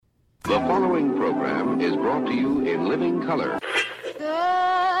following program is brought to you in living color.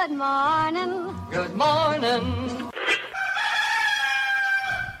 Good morning. Good morning.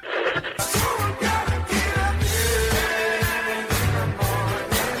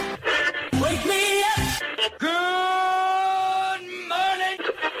 Wake me up. Good morning.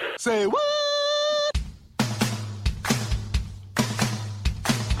 Say what?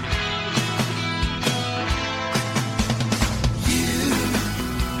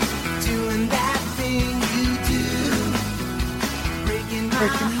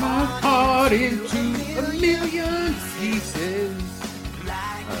 Breaking my heart into a million pieces.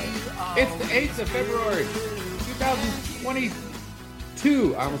 It's the 8th of February,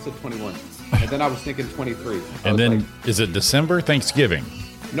 2022. I almost said 21. And then I was thinking 23. And then, is it December? Thanksgiving?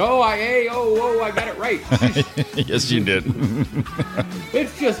 No, I got it right. Yes, you did.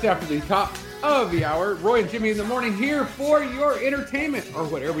 It's just after the top of the hour. Roy and Jimmy in the morning here for your entertainment, or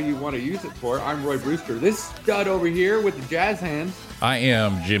whatever you want to use it for. I'm Roy Brewster. This stud over here with the jazz hands. I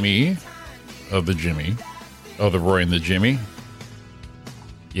am Jimmy of the Jimmy. Oh, the Roy and the Jimmy.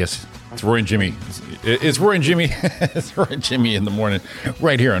 Yes, it's Roy and Jimmy. It's Roy and Jimmy. It's Roy and Jimmy in the morning,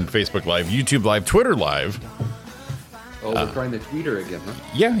 right here on Facebook Live, YouTube Live, Twitter Live. Oh, we're trying the tweeter again, huh?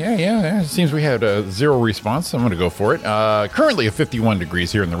 Yeah. It seems we had zero response. I'm going to go for it. Currently at 51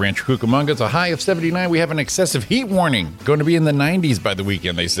 degrees here in the Rancho Cucamonga. It's a high of 79. We have an excessive heat warning. Going to be in the 90s by the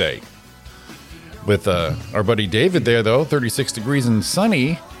weekend, they say. With our buddy David there, though, 36 degrees and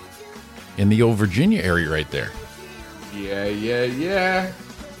sunny in the old Virginia area right there. Yeah.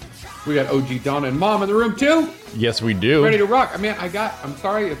 We got OG Donna and Mom in the room, too. Yes, we do. Ready to rock. I mean, I'm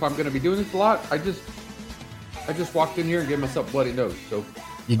sorry if I'm going to be doing this a lot. I just walked in here and gave myself a bloody nose. So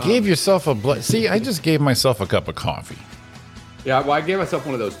you gave yourself a blood. See, I just gave myself a cup of coffee. Yeah, well, I gave myself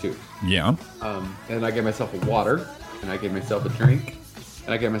one of those too. Yeah. And I gave myself a water, and I gave myself a drink,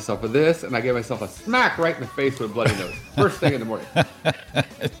 and I gave myself a this, and I gave myself a smack right in the face with a bloody nose. First thing in the morning.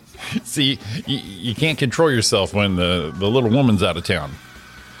 See, you can't control yourself when the little woman's out of town.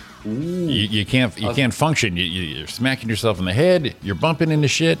 You can't function. You're smacking yourself in the head. You're bumping into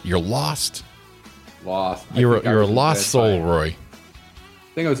shit. You're lost. You're a lost soul, Roy. I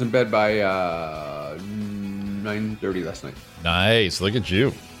think I was in bed by 9:30 last night. Nice. Look at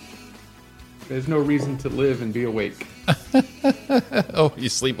you. There's no reason to live and be awake. Oh, you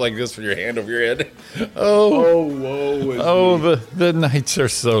sleep like this with your hand over your head? The nights are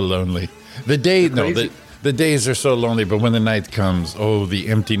so lonely. The days are so lonely, but when the night comes, the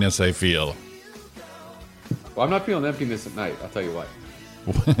emptiness I feel. Well, I'm not feeling emptiness at night. I'll tell you what.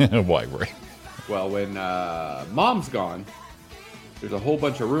 Why, Roy? Well, when Mom's gone, there's a whole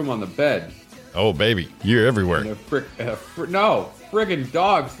bunch of room on the bed. Oh, baby, you're everywhere. And friggin'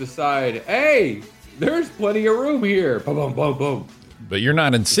 dogs decide, hey, there's plenty of room here. Boom, boom, boom, boom. But you're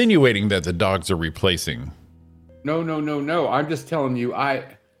not insinuating that the dogs are replacing. No. I'm just telling you, I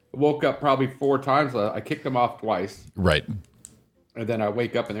woke up probably 4 times. I kicked them off twice. Right. And then I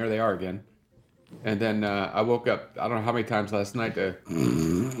wake up and there they are again. And then I woke up, I don't know how many times last night to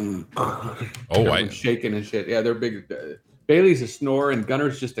shaking and shit. Yeah, they're big. Bailey's a snore and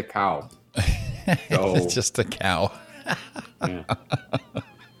Gunner's just a cow. So, it's just a cow. Yeah.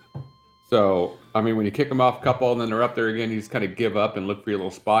 So, I mean, when you kick them off a couple and then they're up there again, you just kind of give up and look for your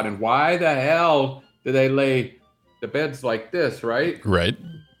little spot. And why the hell do they lay the beds like this, right? Right.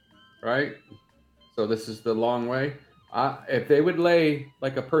 So this is the long way. If they would lay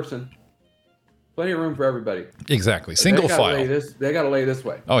like a person, plenty of room for everybody. Exactly. Single file. They got to lay this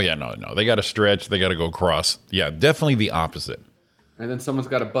way. Oh, yeah, no. They got to stretch. They got to go across. Yeah, definitely the opposite. And then someone's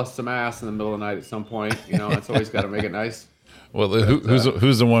got to bust some ass in the middle of the night at some point. You know, it's always got to make it nice. Well,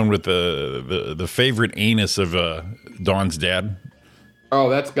 who's the one with the favorite anus of Dawn's dad? Oh,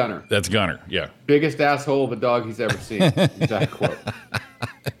 that's Gunner. That's Gunner, yeah. Biggest asshole of a dog he's ever seen. Exact quote.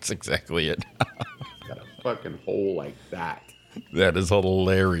 That's exactly it. He's got a fucking hole like that. That is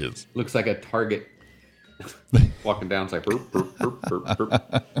hilarious. Looks like a target. Walking down, it's like, burp, burp, burp, burp,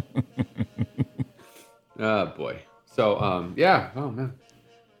 burp. Oh, boy. So, yeah. Oh, man.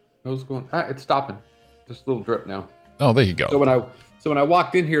 How's it going? It's stopping. Just a little drip now. Oh, there you go. So when I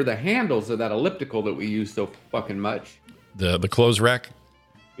walked in here, the handles of that elliptical that we use so fucking much. The clothes rack?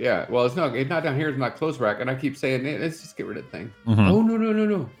 Yeah. Well, it's not down here. It's not clothes rack. And I keep saying, let's just get rid of the thing. Mm-hmm. Oh,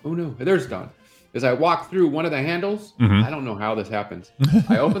 no. Oh, no. There's Don. As I walked through one of the handles, I don't know how this happens.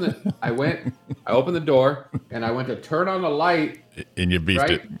 I opened the door, and I went to turn on the light. And you beefed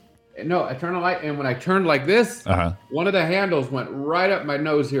it. No, I turned the light, and when I turned like this, one of the handles went right up my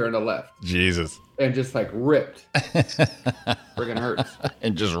nose here on the left. Jesus. And just like ripped. Friggin' hurts.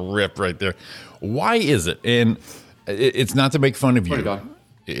 And just ripped right there. Why is it? And it's not to make fun of you.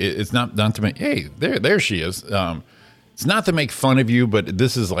 It's not to make, hey, there she is. It's not to make fun of you, but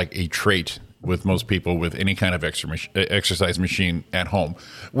this is like a trait with most people with any kind of exercise machine at home,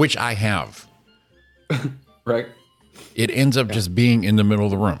 which I have. Right. It ends up just being in the middle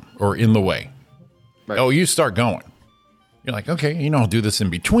of the room or in the way. Right. Oh, you start going. You're like, okay, I'll do this in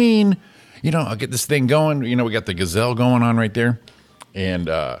between. I'll get this thing going. We got the gazelle going on right there. And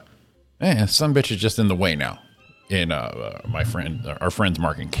some bitch is just in the way now. And our friends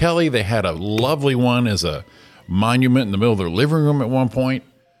Mark and Kelly, they had a lovely one as a monument in the middle of their living room at one point.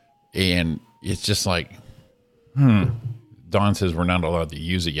 And it's just like, Dawn says we're not allowed to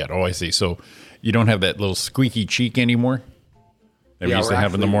use it yet. Oh, I see. So you don't have that little squeaky cheek anymore that we used to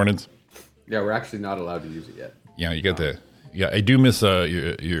have in the mornings? Yeah, we're actually not allowed to use it yet. Yeah, you got yeah, I do miss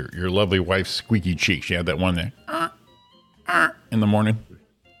your lovely wife's squeaky cheek. She had that one there in the morning.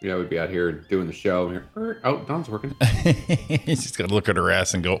 We'd be out here doing the show. Oh, Dawn's working. You just got to look at her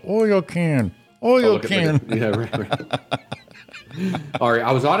ass and go, oil can. Oil can. Yeah, right. All right,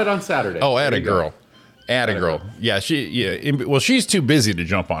 I was on it on Saturday. Oh, atta girl. Yeah, she's too busy to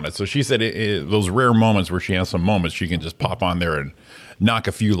jump on it. So she said those rare moments where she has some moments, she can just pop on there and knock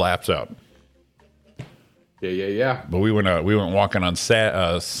a few laps out. Yeah. But we went walking on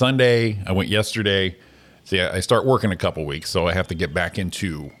Sunday. I went yesterday. See, I start working a couple weeks, so I have to get back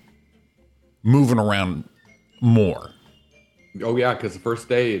into moving around more. Oh yeah, because the first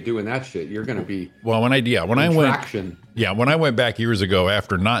day of doing that shit, you're gonna be when traction. When I went back years ago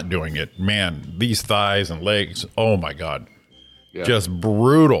after not doing it, man, these thighs and legs, oh my god, just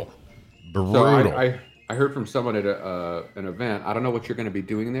brutal. So I heard from someone at an event. I don't know what you're going to be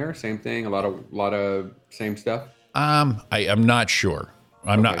doing there. Same thing, a lot of same stuff. I'm not sure.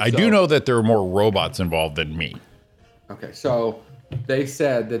 I do know that there are more robots involved than me. Okay, so they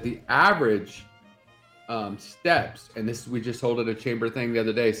said that the average steps, and we just held at a chamber thing the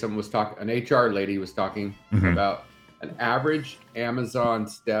other day. Someone was talking, an HR lady was talking about an average Amazon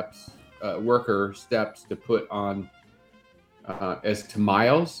steps worker steps to put on as to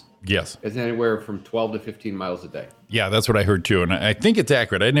miles. Yes, is anywhere from 12 to 15 miles a day. Yeah, that's what I heard too, and I think it's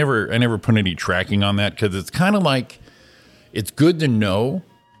accurate. I never put any tracking on that because it's kind of like it's good to know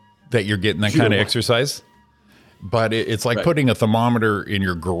that you're getting that kind of exercise, but it's like putting a thermometer in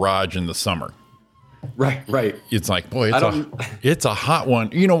your garage in the summer. Right. It's like, boy, it's a hot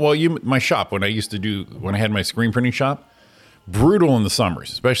one. My shop when I had my screen printing shop, brutal in the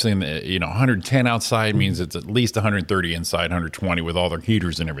summers, especially in the 110 outside means it's at least 130 inside, 120 with all their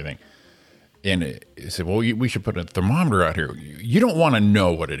heaters and everything. And it said, well, we should put a thermometer out here. You don't want to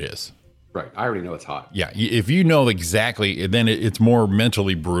know what it is. Right. I already know it's hot. Yeah. If you know exactly, then it's more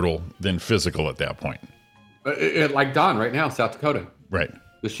mentally brutal than physical at that point. Like Dawn right now, South Dakota. Right.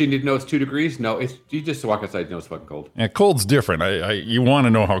 Does she need to know it's 2 degrees? No, you just walk outside and know it's fucking cold. Yeah, cold's different. You want to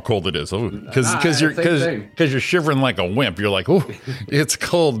know how cold it is because you're shivering like a wimp. You're like, oh, it's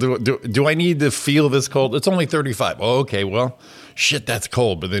cold. Do I need to feel this cold? It's only 35. Oh, okay, well, shit, that's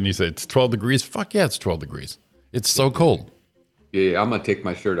cold. But then you say it's 12 degrees. Fuck yeah, it's 12 degrees. It's so cold. Yeah, I'm gonna take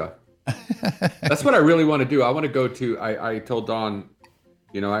my shirt off. That's what I really want to do. I want to go to. I told Dawn,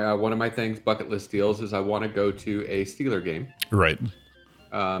 one of my things, bucket list deals, is I want to go to a Steeler game. Right.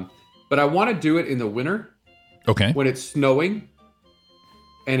 But I want to do it in the winter. Okay. When it's snowing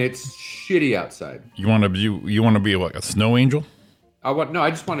and it's shitty outside. You want to be like a snow angel? I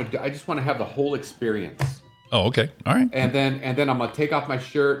just want to have the whole experience. Oh, okay. All right. And then I'm gonna take off my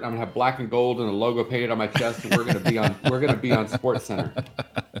shirt. I'm gonna have black and gold and a logo painted on my chest, and we're gonna be on Sports Center.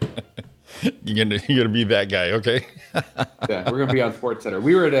 You're gonna be that guy, okay? Yeah, we're gonna be on Sports Center.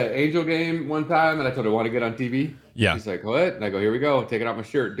 We were at an Angel game one time, and I told her I want to get on TV. Yeah. She's like, "What?" And I go, "Here we go, taking off my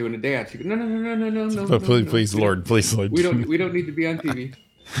shirt, doing a dance." She goes, "No, Please, Lord. We don't need to be on TV."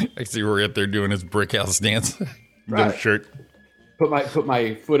 I see we're out there doing his brick house dance. Right. No shirt. Put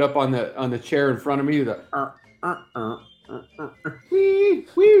my foot up on the chair in front of me.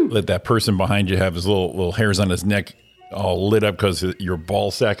 Let that person behind you have his little hairs on his neck all lit up because your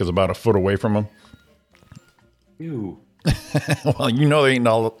ball sack is about a foot away from him. Ew. Well, there ain't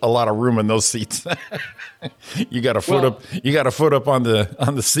a lot of room in those seats. You got a foot up. You got a foot up on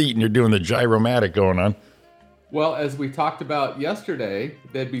the seat, and you're doing the gyromatic going on. Well, as we talked about yesterday,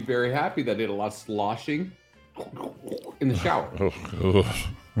 they'd be very happy that I did a lot of sloshing in the shower.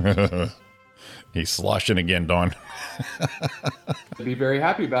 He's sloshing again, Dawn. They'd be very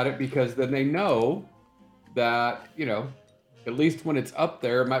happy about it because then they know that, at least when it's up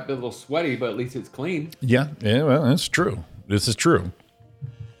there, it might be a little sweaty, but at least it's clean. Yeah, well, that's true. This is true.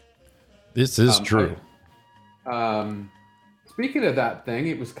 True. Speaking of that thing,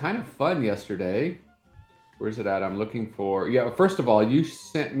 it was kind of fun yesterday. Where's it at? I'm looking for. Yeah, first of all, you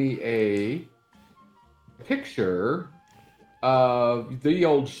sent me a picture of the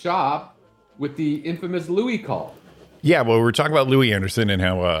old shop with the infamous Louis call. Yeah, well, we were talking about Louis Anderson and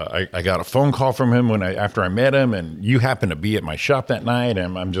how I got a phone call from him after I met him, and you happened to be at my shop that night,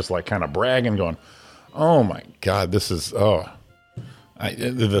 and I'm just like kind of bragging, going, "Oh my God, this is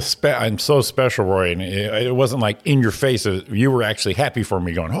I'm so special, Roy." And it wasn't like in your face. You were actually happy for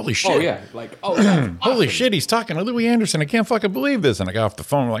me, going, "Holy shit!" Oh yeah, like that's holy awesome. shit, he's talking to Louis Anderson. I can't fucking believe this. And I got off the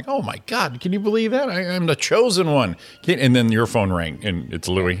phone like, "Oh my God, can you believe that? I'm the chosen one." And then your phone rang, and it's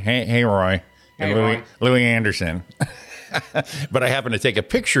Louis. Hey, Roy. Hey, Louis Anderson. But I happened to take a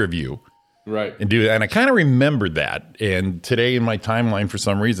picture of you. Right. And I kind of remembered that. And today in my timeline, for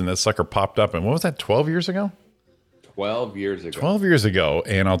some reason, that sucker popped up. And what was that, 12 years ago? 12 years ago. 12 years ago.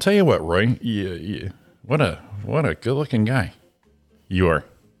 And I'll tell you what, Roy, what a good looking guy you are.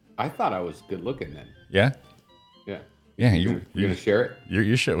 I thought I was good looking then. Yeah? Yeah. Yeah. You gonna share it?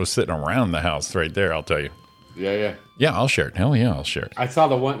 Your shit was sitting around the house right there, I'll tell you. Yeah. Yeah, I'll share it. Hell yeah, I'll share it. I saw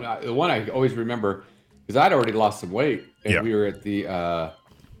the one I always remember because I'd already lost some weight, and we were at the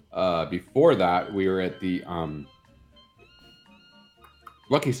before that we were at the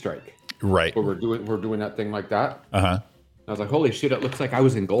Lucky Strike, right? Where we're doing that thing like that. I was like, holy shit! It looks like I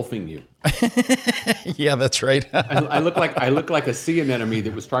was engulfing you. Yeah, that's right. I look like a sea anemone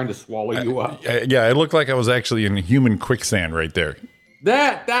that was trying to swallow you up. Yeah, it looked like I was actually in human quicksand right there.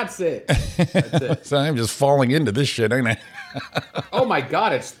 That's it. That's it. So I'm just falling into this shit, ain't I? Oh my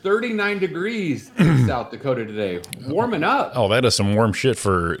God, it's 39 degrees in South Dakota today. Warming up. Oh, that is some warm shit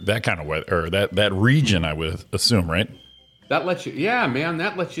for that kind of weather, or that region, I would assume, right? That lets you, yeah, man.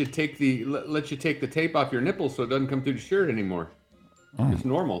 That lets you take the tape off your nipples so it doesn't come through the shirt anymore. It's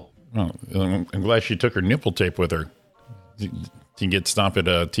normal. Oh, I'm glad she took her nipple tape with her. Did you get stopped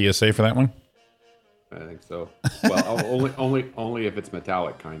at TSA for that one? I think so. Well, only if it's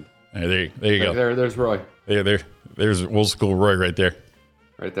metallic kind. There you go. There's Roy. There's old school Roy right there.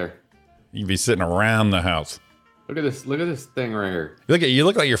 Right there. You'd be sitting around the house. Look at this thing right here. You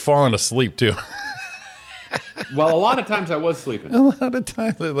look like you're falling asleep too. Well, a lot of times I was sleeping. A lot of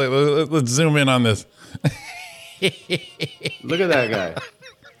times. Let's zoom in on this. Look at that guy.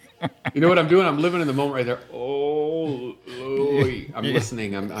 You know what I'm doing? I'm living in the moment right there. Oh, Louis. I'm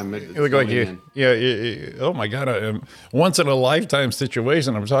listening. I'm you look like you. Yeah. Oh my God. Once in a lifetime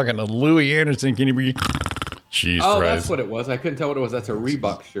situation. I'm talking to Louis Anderson. Can you be? Jeez, that's what it was. I couldn't tell what it was. That's a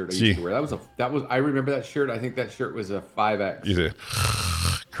Reebok shirt I used to wear. That was. I remember that shirt. I think that shirt was a 5X. You say,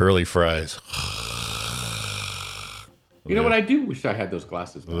 curly fries. You know what? I do wish I had those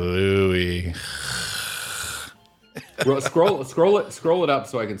glasses. Louis. Scroll it up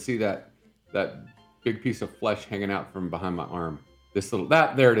so I can see that big piece of flesh hanging out from behind my arm.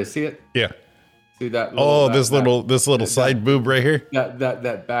 There it is. See it? Yeah. See that? This little side boob right here.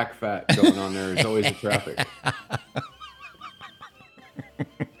 That back fat going on there is always the traffic.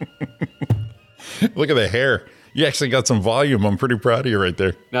 Look at the hair. You actually got some volume. I'm pretty proud of you right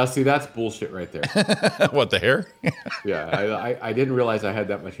there. Now, see, that's bullshit right there. What, the hair? Yeah, I didn't realize I had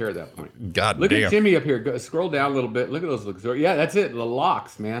that much hair at that point. God Look damn. at Jimmy up here. Scroll down a little bit. Look at those. Yeah, that's it. The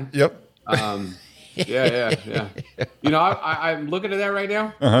locks, man. Yep. Yeah. You know, I'm looking at that right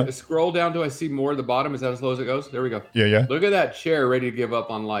now. Scroll down till I see more at the bottom. Is that as low as it goes? There we go. Yeah. Look at that chair ready to give up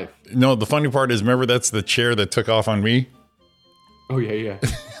on life. No, the funny part is, remember, that's the chair that took off on me? Oh, yeah.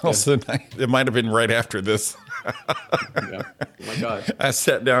 Also, it might have been right after this. Yeah. Oh, my God. I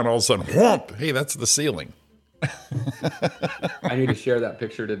sat down all of a sudden. Whoomp! Hey, that's the ceiling. I need to share that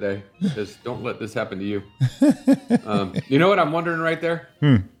picture today. Just don't let this happen to you. You know what I'm wondering right there?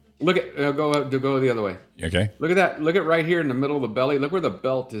 Look at go the other way. Okay. Look at that. Look at right here in the middle of the belly. Look where the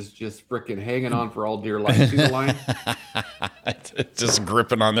belt is just freaking hanging on for all dear life. See the line? It's just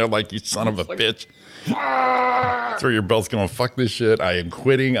gripping on there like you son of a bitch. Throw your belt's going, fuck this shit. I am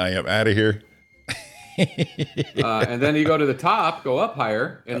quitting. I am out of here. And then you go to the top, go up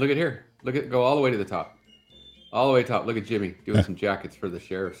higher, and look at here. Go all the way to the top. All the way top. Look at Jimmy doing some jackets for the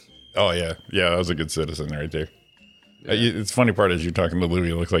sheriffs. Oh, yeah. Yeah, that was a good citizen right there. Yeah. It's funny part is you're talking to Louis.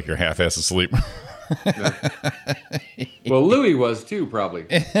 It looks like you're half-ass asleep. Yeah. Well, Louis was too, probably.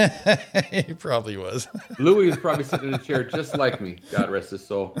 He probably was. Louis was probably sitting in a chair just like me. God rest his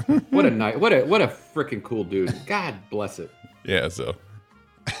soul. What a freaking cool dude. God bless it. Yeah, so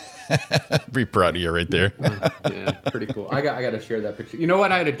be proud of you right there. Yeah, pretty cool. I got to share that picture. You know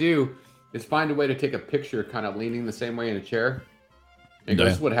what I had to do is find a way to take a picture kind of leaning the same way in a chair. And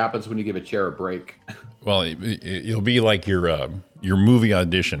this is what happens when you give a chair a break. Well, it'll be like your movie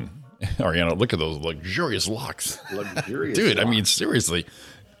audition. Or, look at those luxurious locks. Luxurious Dude, locks. I mean, seriously.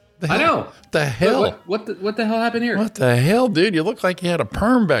 I know. The hell? What the hell happened here? What the hell, dude? You look like you had a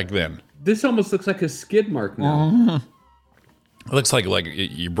perm back then. This almost looks like a skid mark now. It looks like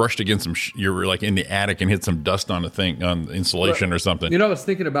you brushed against some. You were like in the attic and hit some dust on the thing on insulation or something. You know, I was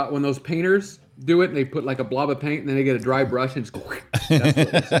thinking about when those painters do it and they put like a blob of paint and then they get a dry brush and just go. That's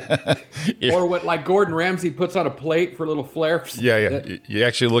what it's like. Yeah. Or what like Gordon Ramsay puts on a plate for a little flare. Yeah. You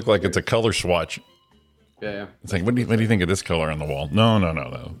actually look like it's a color swatch. Yeah. It's like, what do you think of this color on the wall?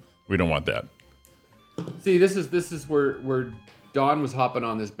 No. We don't want that. See, this is where Dawn was hopping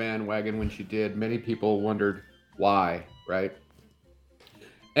on this bandwagon when she did. Many people wondered why, right?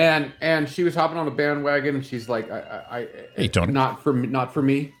 And she was hopping on a bandwagon, and she's like, Hey, Tony. Not for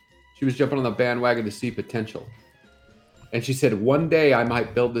me. She was jumping on the bandwagon to see potential. And she said, one day I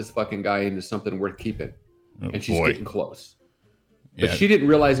might build this fucking guy into something worth keeping. And she's getting close. But she didn't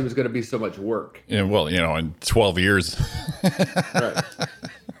realize it was going to be so much work. Yeah, well, in 12 years. Right.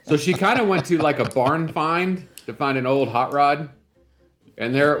 So she kind of went to like a barn find to find an old hot rod.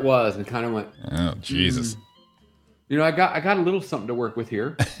 And there it was, and kind of went, oh, Jesus. I got a little something to work with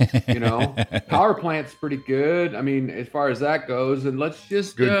here. Power plant's pretty good. I mean, as far as that goes, and let's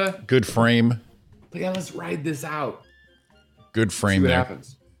just good frame. Let's ride this out. Good frame see what there.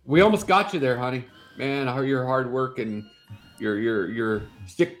 Happens. We almost got you there, honey. Man, your hard work and your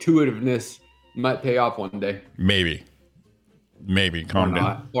stick-to-itiveness might pay off one day. Maybe. Calm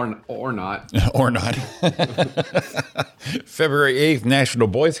down. Or not. Or not. February 8th, National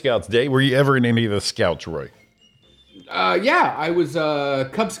Boy Scouts Day. Were you ever in any of the scouts, Roy? Yeah, I was a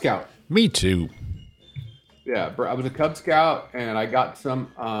Cub Scout. Me too. Yeah, I was a Cub Scout, and I got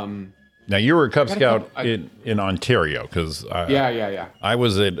some. Now you were a Cub Scout in Ontario, because yeah. I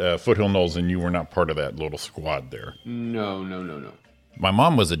was at Foothill Knolls, and you were not part of that little squad there. No. My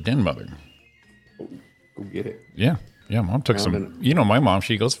mom was a den mother. Go get it. Yeah, Mom took some. My mom,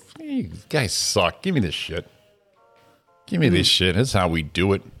 she goes, hey, you guys suck. Give me this shit. Give me this shit. That's how we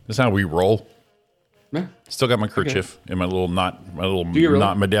do it. That's how we roll. Yeah. Still got my kerchief and my little knot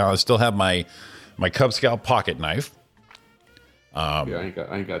medallion. I still have my Cub Scout pocket knife. I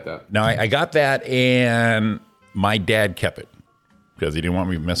ain't got that. Now I got that, and my dad kept it because he didn't want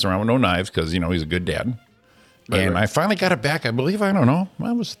me messing around with no knives because he's a good dad. Right. I finally got it back. I believe I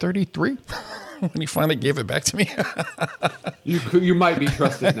was 33 when he finally gave it back to me. You might be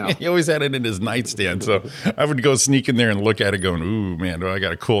trusted now. He always had it in his nightstand, so I would go sneak in there and look at it, going, "Ooh, man, I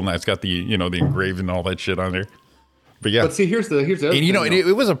got a cool knife. It's got the the engraved and all that shit on there." But yeah, but see, here's the other thing,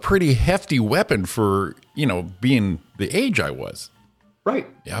 it was a pretty hefty weapon for being the age I was. Right.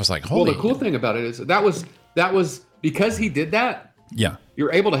 Yeah, I was like, holy. Well, the cool thing about it is that was because he did that. Yeah,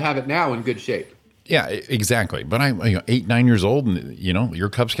 you're able to have it now in good shape. Yeah, exactly. But I'm 8, 9 years old, and your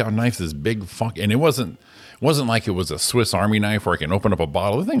Cub Scout knife is big and it wasn't like it was a Swiss Army knife where I can open up a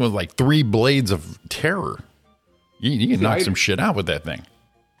bottle. The thing was like 3 blades of terror. You can knock some shit out with that thing.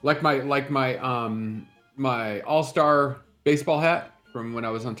 Like my all-star baseball hat from when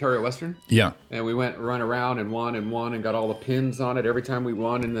I was Ontario Western. Yeah. And we run around and won and got all the pins on it every time we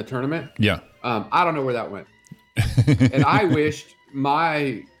won in the tournament. Yeah. I don't know where that went. And I wished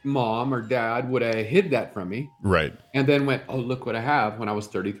my mom or dad would have hid that from me. Right. And then went, oh, look what I have when I was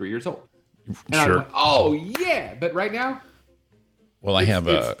 33 years old. And sure. I went, oh, yeah. But right now, well,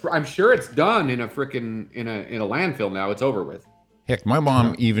 I'm sure it's done in a freaking in a landfill now. It's over with. Heck, my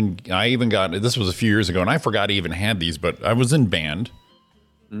mom I even got, this was a few years ago, and I forgot I even had these, but I was in band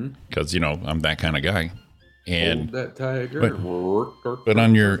because, I'm that kind of guy. And that tiger. But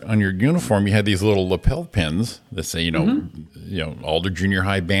on your uniform, you had these little lapel pins that say, Alder Junior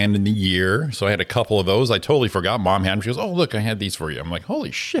High Band in the year. So I had a couple of those. I totally forgot Mom had them. She goes, oh, look, I had these for you. I'm like,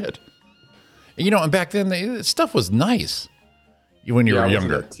 holy shit. And, and back then, stuff was nice when you were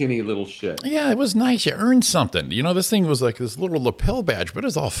younger. It was a tinny little shit. Yeah, it was nice. You earned something. This thing was like this little lapel badge, but it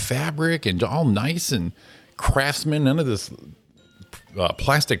was all fabric and all nice and craftsman. None of this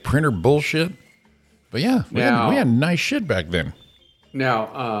plastic printer bullshit. But yeah, we had nice shit back then.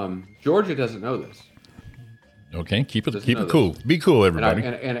 Now, Georgia doesn't know this. Okay, keep it cool. Be cool, everybody.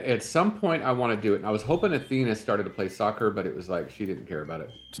 And at some point, I want to do it. And I was hoping Athena started to play soccer, but it was like she didn't care about it.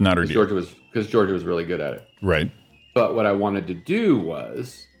 It's not her deal. Because Georgia was really good at it. Right. But what I wanted to do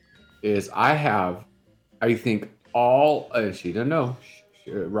is I think she doesn't know.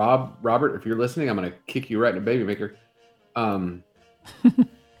 Robert, if you're listening, I'm going to kick you right in a baby maker.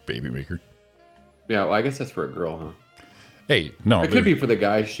 Baby maker. Yeah, well, I guess that's for a girl, huh? Hey, no. It could be for the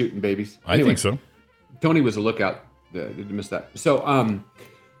guys shooting babies. I think so. Tony was a lookout. Didn't miss that. So,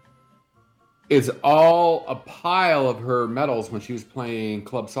 it's all a pile of her medals when she was playing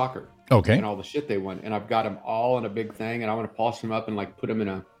club soccer. Okay. And all the shit they won. And I've got them all in a big thing, and I want to polish them up and put them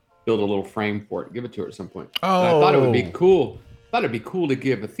in build a little frame for it, give it to her at some point. Oh, And I thought it would be cool. Thought it'd be cool to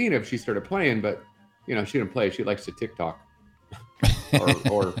give Athena if she started playing, but you know she didn't play. She likes to TikTok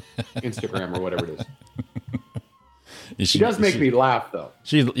or Instagram or whatever it is. She does make me laugh though.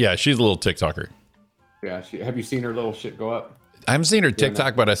 She's a little TikToker. Yeah, have you seen her little shit go up? I haven't seen her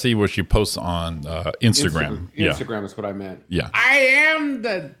TikTok, but I see what she posts on Instagram. Instagram is what I meant. Yeah. I am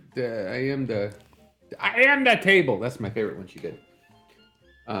the table. That's my favorite one she did.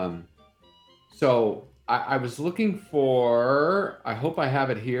 So I was looking for, I hope I have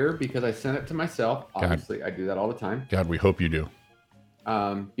it here because I sent it to myself. Obviously, I do that all the time. God, we hope you do.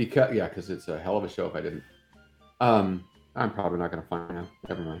 Because it's a hell of a show if I didn't. I'm probably not going to find out.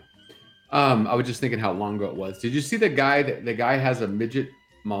 Never mind. I was just thinking how long ago it was. Did you see the guy has a midget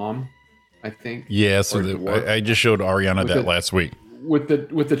mom, I think? Yeah, so I just showed Ariana that last week. With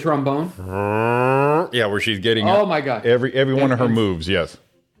the trombone? Yeah, where she's getting my God. Every one of her moves, yes.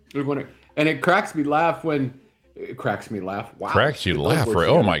 And it cracks me laugh when it cracks me laugh. Wow. Cracks you laugh, right?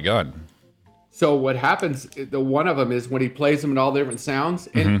 Oh my God. So what happens, the one of them is when he plays them in all different sounds.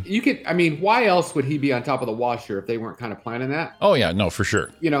 And you could, I mean, why else would he be on top of the washer if they weren't kind of planning that? Oh yeah, no, for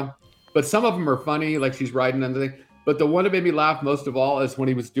sure. You know, but some of them are funny, like she's riding on the thing. But the one that made me laugh most of all is when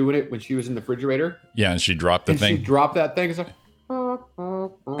he was doing it when she was in the refrigerator. Yeah, and she dropped the thing. She dropped that thing. It's like,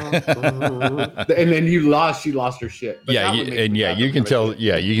 and then she lost her shit. But you can tell.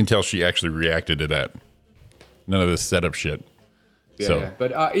 Yeah, you can tell she actually reacted to that. None of this setup shit. Yeah.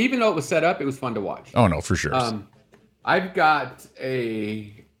 But even though it was set up, it was fun to watch. Oh no, for sure. I've got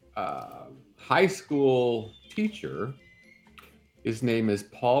a high school teacher. His name is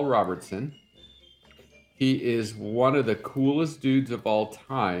Paul Robertson. He is one of the coolest dudes of all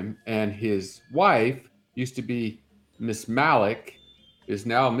time, and his wife used to be Miss Malik, is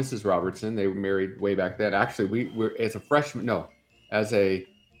now Mrs. Robertson. They were married way back then. Actually, we were as a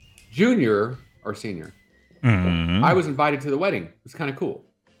junior or senior. Mm-hmm. I was invited to the wedding. It was kind of cool.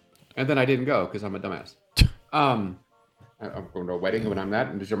 And then I didn't go because I'm a dumbass. I'm going to a wedding when I'm that,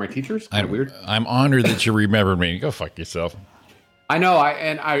 and these are my teachers. Kind of weird. I'm honored that you remembered me. Go fuck yourself. I know.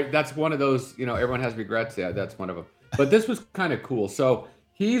 I that's one of those, everyone has regrets. Yeah, that's one of them. But this was kind of cool. So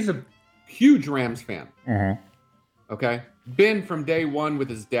he's a huge Rams fan. Mm-hmm. Okay. Been from day one with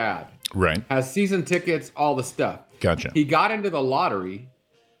his dad. Right. Has season tickets, all the stuff. Gotcha. He got into the lottery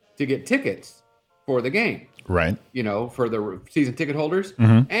to get tickets for the game. Right. For the season ticket holders.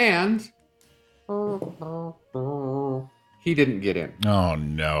 Mm-hmm. And he didn't get in. Oh,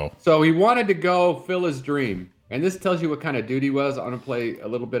 no. So he wanted to go fill his dream. And this tells you what kind of dude he was. I'm going to play a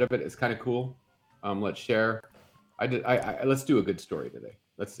little bit of it. It's kind of cool. Let's share. Let's do a good story today.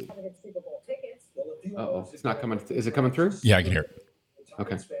 Let's see. Uh-oh. It's not coming. Is it coming through? Yeah, I can hear it.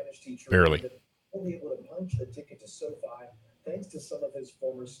 Okay. Barely. Thanks to some of his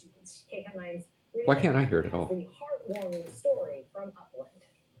former students. Why can't I hear it at all? Wait,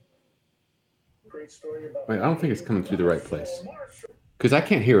 I don't think it's coming through the right place. Because I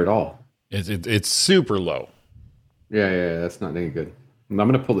can't hear it all. It's super low. Yeah, that's not any good. I'm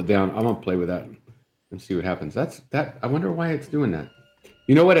going to pull it down. I'm going to play with that and see what happens. I wonder why it's doing that.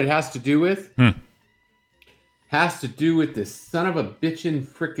 You know what it has to do with? Has to do with this son of a bitchin'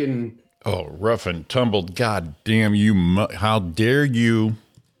 frickin'... Oh, rough and tumbled. God damn you. How dare you?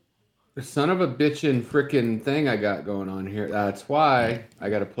 The son of a bitchin' frickin' thing I got going on here. That's why I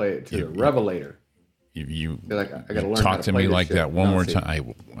got to play it to the Revelator. I got to learn talk to me like shit. That one more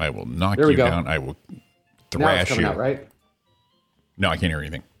time. I will knock you down. I will thrash now it's you. Out, right? No, I can't hear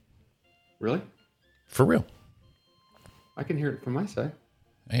anything. Really? For real? I can hear it from my side.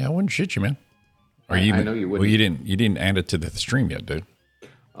 Hey, I wouldn't shit you, man. I know you wouldn't. Well, you didn't add it to the stream yet, dude.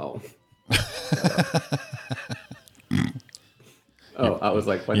 Oh. I was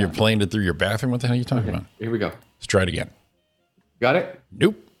like, you're playing it through your bathroom. What the hell are you talking about? Here we go. Let's try it again. Got it?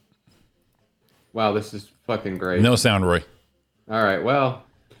 Nope. Wow, this is fucking great. No sound, Roy. All right, well.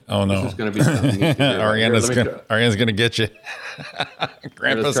 Oh no. This is going to be something. Ariana's going to get you.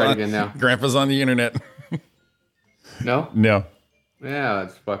 Let's try it again now. Grandpa's on the internet. No. Yeah,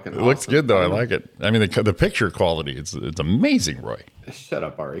 it's fucking. It looks good though. I like it. I mean, the picture quality. It's amazing, Roy. Shut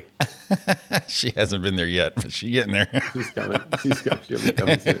up, Ari. She hasn't been there yet, but she's getting there. She's coming. She'll be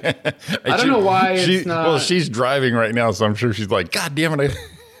coming soon. I don't know why it's not. Well, she's driving right now, so I'm sure she's like, God damn it.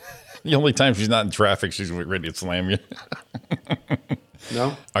 The only time she's not in traffic, she's ready to slam you.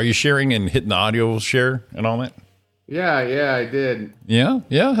 No? Are you sharing and hitting the audio share and all that? Yeah, I did. Yeah?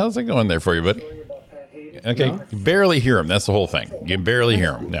 How's it going there for you, bud? Okay, no? You barely hear him. That's the whole thing. You barely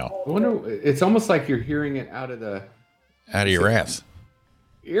hear him now. I wonder, it's almost like you're hearing it out of your ass.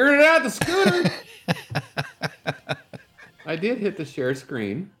 Hearing it out the scooter. I did hit the share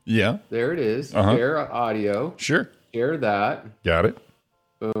screen. Yeah. There it is. Uh-huh. Share audio. Sure. Share that. Got it.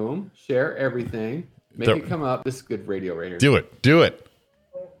 Boom. Share everything. Make it come up. This is good radio right here. Do it. Do it.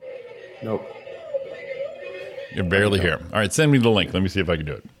 Nope. You're barely here. All right, send me the link. Let me see if I can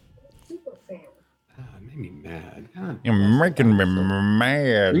do it. Made me mad. God. You're making me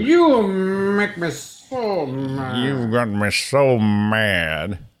mad. You make me so mad. You've got me so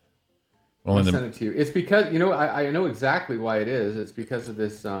mad. Well, I'll send it to you. It's because, I know exactly why it is. It's because of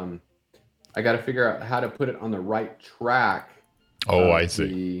this. I got to figure out how to put it on the right track. Oh, I see.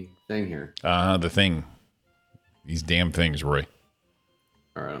 The thing here. The thing. These damn things, Roy.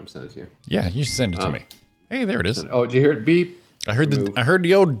 All right, I'm sending it to you. Yeah, you send it to me. Hey, there it is. Oh, did you hear it beep? I heard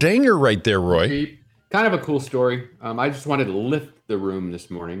the old dinger right there, Roy. Beep. Kind of a cool story. I just wanted to lift the room this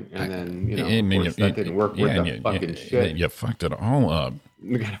morning, and then of course, that didn't work with the fucking shit. You fucked it all up.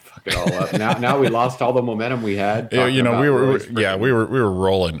 We gotta fuck it all up. Now we lost all the momentum we had. We were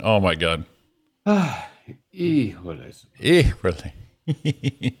rolling. Oh my god. Híjoles.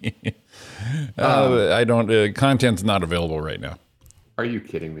 I don't. Content's not available right now. Are you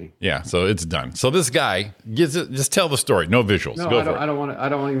kidding me? Yeah, so it's done. So this guy gives it. Just tell the story. No visuals. No, Go I for it. I don't want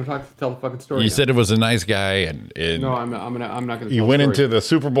to even tell the fucking story. You now. said it was a nice guy, and no, I'm not gonna. He went into the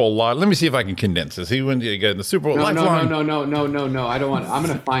Super Bowl lot. Let me see if I can condense this. He went to get the Super Bowl. No. I don't want. I'm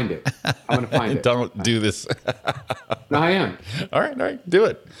gonna find it. I'm gonna find it. Don't do this. No, I am. All right, do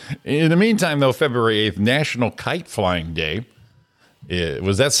it. In the meantime, though, February 8th, National Kite Flying Day.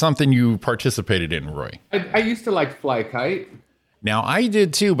 Was that something you participated in, Roy? I used to like to fly a kite. Now, I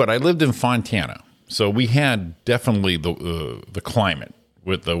did too, but I lived in Fontana. So we had definitely the climate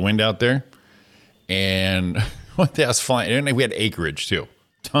with the wind out there. And what that's flying. And we had acreage too.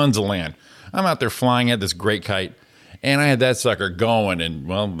 Tons of land. I'm out there flying at this great kite. And I had that sucker going. And,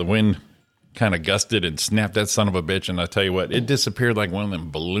 well, the wind kind of gusted and snapped that son of a bitch. And I tell you what, it disappeared like one of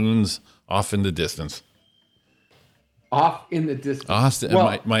them balloons off in the distance. Off in the distance. Austin,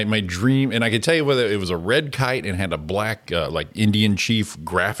 well, my dream, and I could tell you whether it was a red kite and had a black like Indian chief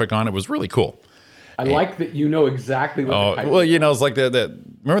graphic on it. It was really cool. I like that you know exactly what the kite well, it's like that.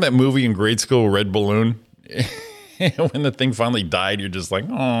 Remember that movie in grade school, Red Balloon? When the thing finally died, you're just like,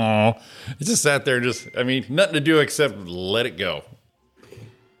 oh, it just sat there, nothing to do except let it go.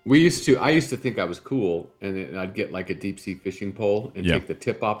 I used to think I was cool, and I'd get like a deep sea fishing pole and take the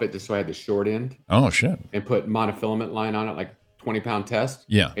tip off it just so I had the short end. Oh, shit. And put monofilament line on it, like 20-pound test.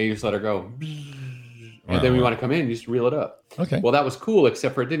 Yeah. And you just let her go. And then when you want to come in, you just reel it up. Okay. Well, that was cool,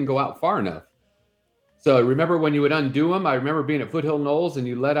 except for it didn't go out far enough. So remember when you would undo them? I remember being at Foothill Knolls, and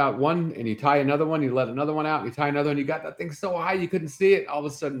you let out one, and you tie another one, you let another one out, and you tie another one, you got that thing so high you couldn't see it. All of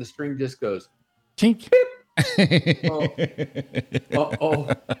a sudden, the string just goes, tink. Beep. Oh.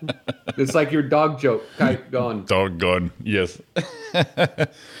 It's like your dog joke. Kite gone. Dog gone. Yes.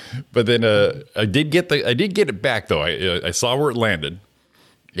 But then I did get it back though. I saw where it landed,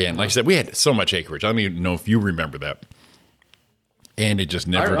 and like I said, we had so much acreage. I don't even know if you remember that. And it just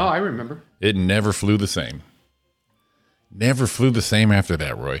never. I remember. It never flew the same. Never flew the same after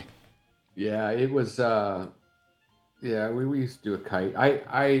that, Roy. Yeah, it was. Yeah, we used to do a kite.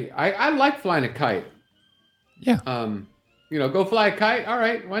 I like flying a kite. Yeah. Go fly a kite. All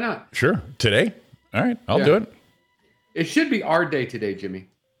right, why not? Sure. Today? All right, I'll do it. It should be our day today, Jimmy.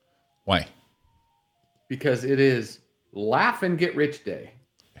 Why? Because it is Laugh and Get Rich Day.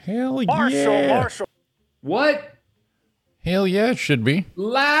 Hell yeah. Marshall. What? Hell yeah, it should be.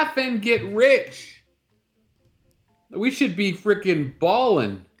 Laugh and get rich. We should be freaking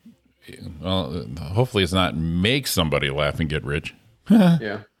balling. Well, hopefully it's not make somebody laugh and get rich.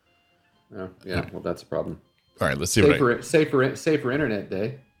 Yeah. Oh, yeah, well, that's a problem. All right, let's see safer Internet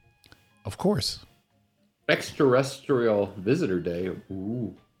Day. Of course. Extraterrestrial Visitor Day.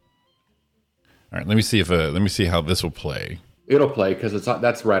 Ooh. All right, let me see how this will play. It'll play because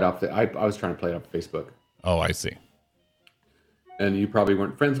that's right off I was trying to play it off Facebook. Oh, I see. And you probably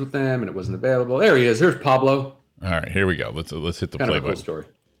weren't friends with them, and it wasn't available. There he is. Here's Pablo. All right, here we go. Let's hit the kind play of a cool button.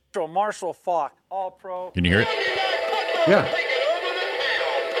 Story. Marshall Falk, all pro. Can you hear it? Yeah.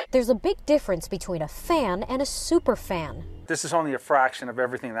 There's a big difference between a fan and a super fan. This is only a fraction of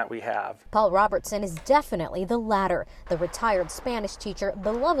everything that we have. Paul Robertson is definitely the latter. The retired Spanish teacher,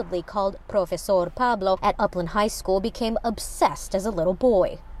 belovedly called Profesor Pablo at Upland High School, became obsessed as a little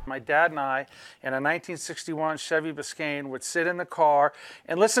boy. My dad and I, in a 1961 Chevy Biscayne, would sit in the car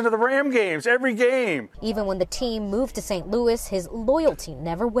and listen to the Ram games, every game. Even when the team moved to St. Louis, his loyalty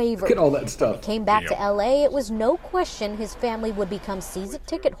never wavered. Look at all that stuff. When he came back to LA, it was no question his family would become season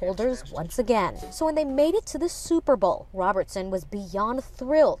ticket holders once again. So when they made it to the Super Bowl, Robertson was beyond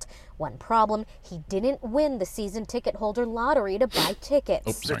thrilled. One problem, he didn't win the season ticket holder lottery to buy tickets.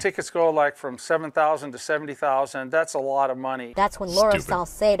 Oops, The sorry. tickets go like from $7,000 to $70,000. That's a lot of money. That's when Laura Stupid.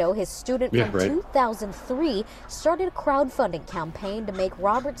 Salcedo, his student Yeah, from right. 2003, started a crowdfunding campaign to make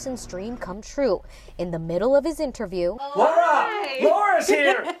Robertson's dream come true. In the middle of his interview, Laura! Laura's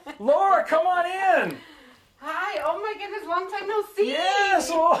here! Laura, come on in! Hi, oh my goodness, long time no see. Yes!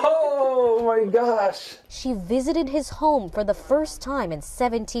 Oh my gosh! she visited his home for the first time in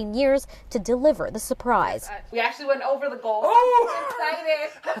 17 years to deliver the surprise. We actually went over the goal. Oh! I'm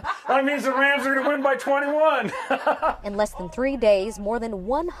excited. That means the Rams are going to win by 21. In less than 3 days, more than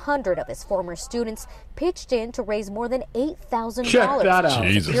 100 of his former students pitched in to raise more than $8,000, Check that out.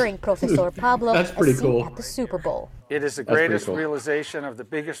 Jesus. securing Professor Pablo That's a pretty seat cool. at the Super Bowl. It is the pretty greatest cool. realization of the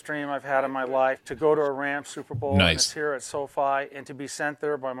biggest dream I've had in my life, to go to a Rams Super Bowl. Nice. And it's here at SoFi, and to be sent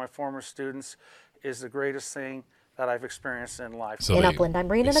there by my former students is the greatest thing that I've experienced in life. So In they- Upland, I'm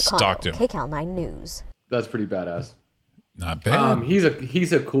Rena they stalked Nakano, him. KCAL 9 News. That's pretty badass. Not bad.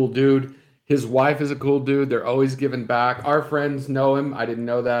 He's a cool dude. His wife is a cool dude. They're always giving back. Our friends know him. I didn't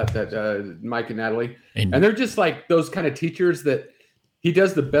know that Mike and Natalie. And- And they're just like those kind of teachers that he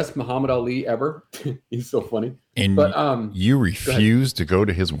does the best Muhammad Ali ever. He's so funny. And But you refused to go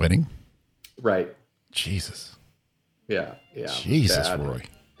to his wedding? right. Jesus. Yeah. Jesus, bad. Roy.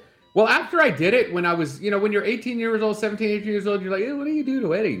 Well, after I did it, when I was, when you're 18 years old, 17, 18 years old, you're like, what do you do at a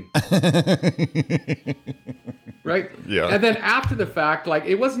wedding? Right? Yeah. And then after the fact, like,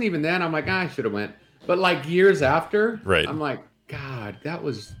 it wasn't even then. I'm like, I should have went. But like years after, Right. I'm like, God, that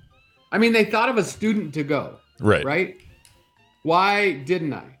was, I mean, they thought of a student to go. Right. Right? Why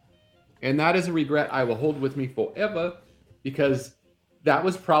didn't I? And that is a regret I will hold with me forever, because that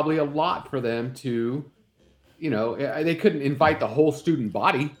was probably a lot for them to, they couldn't invite the whole student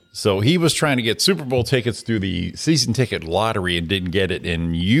body. So he was trying to get Super Bowl tickets through the season ticket lottery and didn't get it.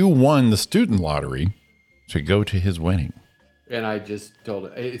 And you won the student lottery to go to his wedding. And I just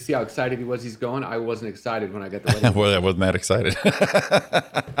told him, see how excited he was he's going? I wasn't excited when I got the wedding. Well, I wasn't that excited.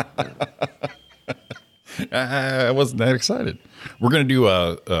 I wasn't that excited. We're going to do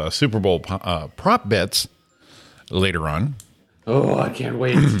a Super Bowl prop bets later on. Oh, I can't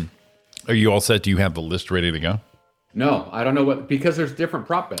wait. Are you all set? Do you have the list ready to go? No, I don't know because there's different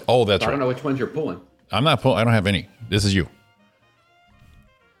prop bets. Oh, that's So I don't right. know which ones you're pulling. I'm not pulling. I don't have any. This is you.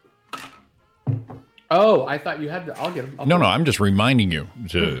 Oh, I thought you had to. I'll get them. No, I'm just reminding you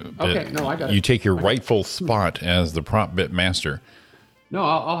to. Okay, that no, I got it. You take your rightful spot as the prop bet master. No,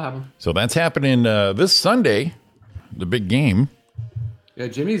 I'll have them. So that's happening this Sunday, the big game, Yeah,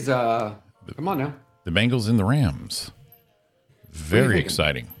 Jimmy's, come on now. the Bengals and the Rams. Very thinking?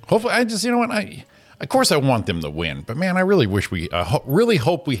 exciting. Hopefully, of course I want them to win, but man, I really wish really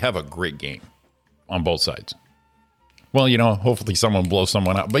hope we have a great game on both sides. Well, hopefully someone blows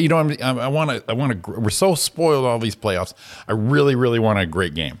someone out, but I want to, we're so spoiled all these playoffs. I really, really want a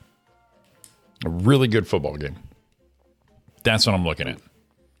great game. A really good football game. That's what I'm looking at.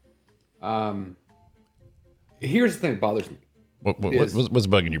 Here's the thing that bothers me. What's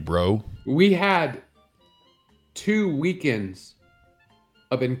bugging you, bro? We had 2 weekends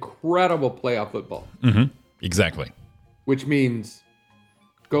of incredible playoff football, Exactly. which means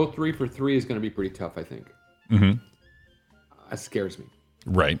go 3 for 3 is going to be pretty tough, I think. That scares me.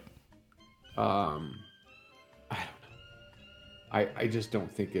 Right. I don't know. I just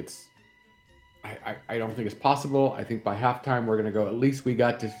don't think it's. I don't think it's possible. I think by halftime we're gonna go. At least we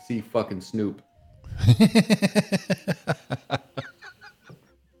got to see fucking Snoop.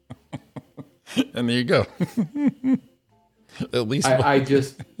 And there you go. At least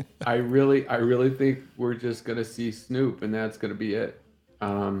I really think we're just gonna see Snoop, and that's gonna be it.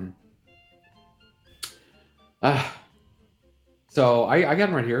 So I got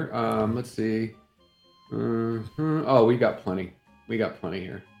him right here. Let's see. Oh, we got plenty. We got plenty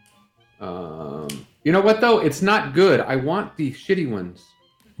here. You know what though? It's not good. I want the shitty ones.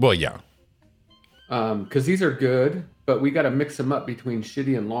 Well, yeah. Because these are good, but we got to mix them up between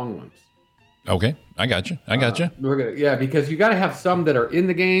shitty and long ones. Okay, I got you. Because you got to have some that are in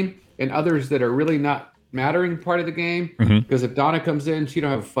the game and others that are really not mattering part of the game. Because if Donna comes in, she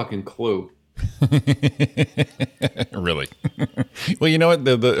don't have a fucking clue. Really? Well, you know what?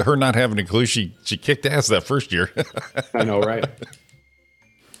 Her not having a clue, she kicked ass that first year. I know, right?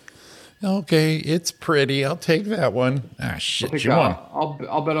 Okay, it's pretty. I'll take that one. Ah, shit, you won.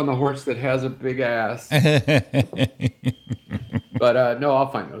 I'll bet on the horse that has a big ass. But no,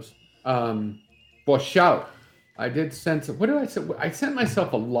 I'll find those. Well, shout. I did send some. What did I say? I sent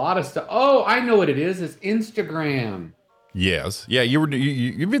myself a lot of stuff. Oh, I know what it is. It's Instagram. Yes. Yeah,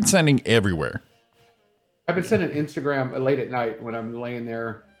 you've been sending everywhere. I've been sending Instagram late at night when I'm laying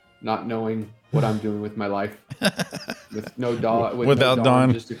there not knowing what I'm doing with my life, with no dawn, Without no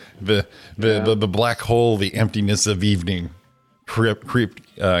dawn, just the black hole, the emptiness of evening,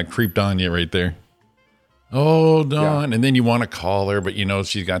 creeped on you right there. Oh, dawn, and then you want to call her, but you know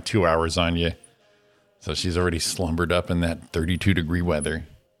she's got 2 hours on you, so she's already slumbered up in that 32-degree weather.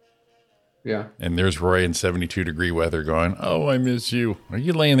 Yeah. And there's Roy in 72-degree weather going, oh, I miss you. Are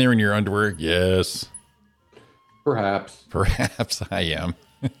you laying there in your underwear? Yes. Perhaps I am.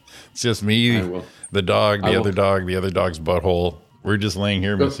 It's just me, the dog, the other dog's butthole. We're just laying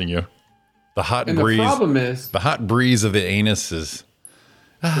here missing you. The hot breeze. The hot breeze of the anus is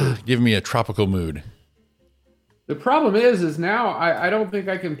giving me a tropical mood. The problem is now I don't think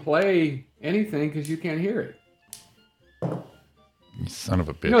I can play anything because you can't hear it. You son of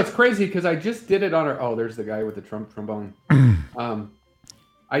a bitch. You know, it's crazy because I just did it on our. Oh, there's the guy with the trombone.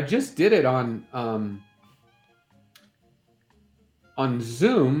 I just did it on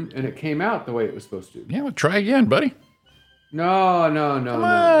Zoom, and it came out the way it was supposed to. Yeah, well, try again, buddy. No. Come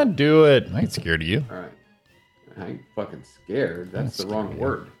on, do it. I ain't scared of you. All right. I ain't fucking scared. That's the wrong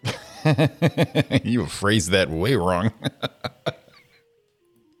word. You phrased that way wrong.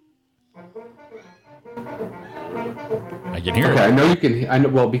 I can hear it. I know you can. I know.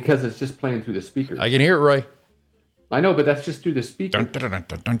 Well, because it's just playing through the speakers. I can hear it, Roy. I know, but that's just through the speaker. Dun, dun, dun,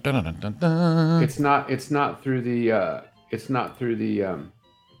 dun, dun, dun, dun, dun. It's not through the. It's not through the.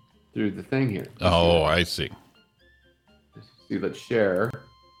 Through the thing here. Oh, I see. See, let's share.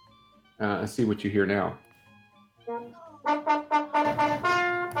 And see what you hear now.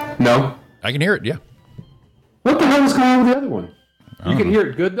 No. I can hear it. Yeah. What the hell is going on with the other one? You can hear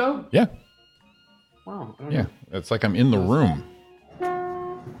it good though. Yeah. Wow. Yeah. It's like I'm in the room.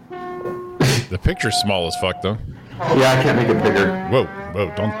 The picture's small as fuck though. Yeah, I can't make it bigger. Whoa,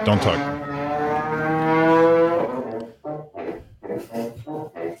 don't talk.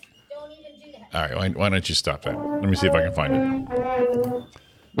 All right, why don't you stop that? Let me see if I can find it.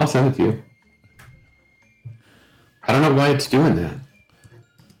 I'll send it to you. I don't know why it's doing that.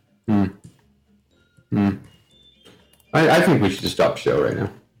 I think we should just stop the show right now.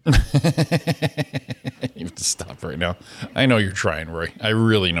 You have to stop right now. I know you're trying, Roy. I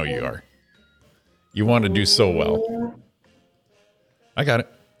really know you are. You want to do so well. I got it.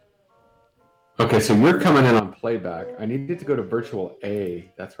 Okay, so you're coming in on playback. I needed to go to virtual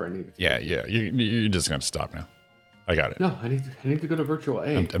A. That's where I needed to. Yeah. You're just gonna stop now. I got it. No, I need to go to virtual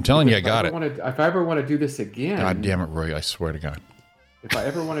A. I'm telling you, I got it. If I ever want to do this again. God damn it, Roy! I swear to God. If I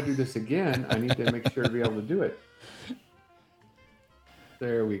ever want to do this again, I need to make sure to be able to do it.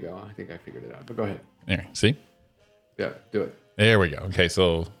 There we go. I think I figured it out. But go ahead. There, see? Yeah, do it. There we go. Okay,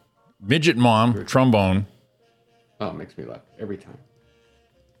 so midget mom, trombone. Oh, it makes me laugh every time.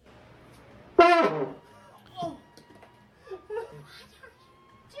 Don't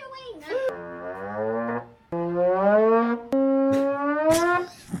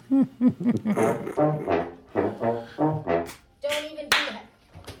even do that.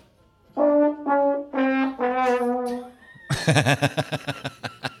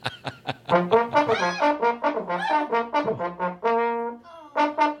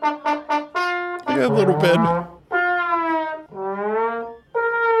 I got a little bed.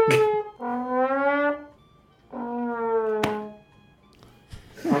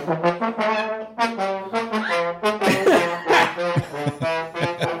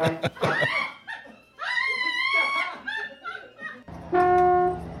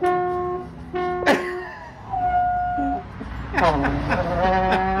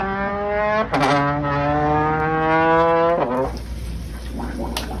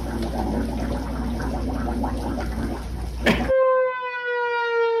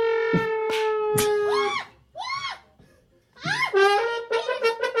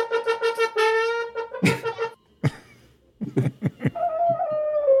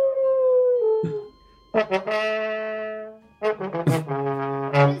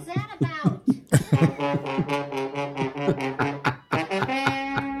 What is that about?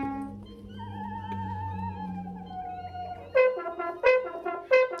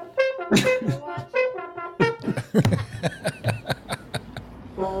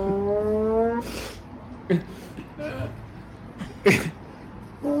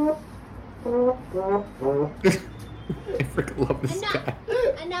 I freaking love this guy.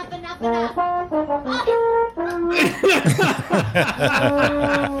 Enough.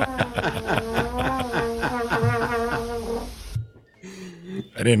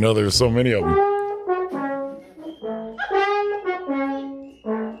 I didn't know there were so many of them.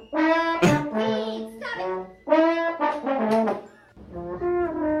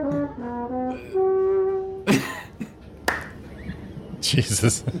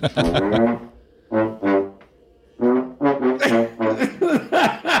 Jesus.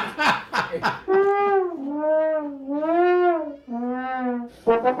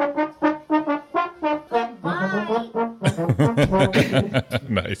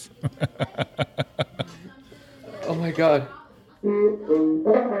 Nice. Oh my God. I'm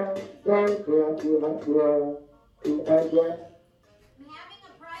having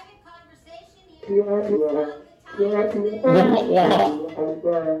a private conversation here.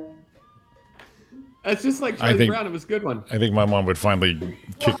 That's just like Charlie Brown. It was a good one. I think my mom would finally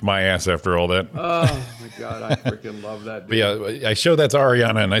kick my ass after all that. Oh my God, I freaking love that. But yeah, I showed that to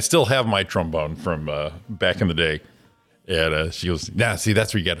Ariana, and I still have my trombone from back in the day. And she goes, "Nah, see,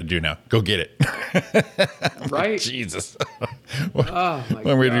 that's what you got to do now. Go get it." Right? Jesus. Oh my God.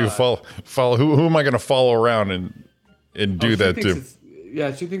 When we do follow, who am I going to follow around and do that to?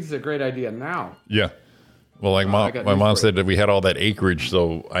 Yeah, she thinks it's a great idea now. Yeah. Well, like my mom said that we had all that acreage,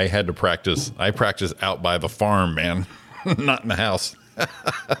 so I had to practice. I practiced out by the farm, man, not in the house.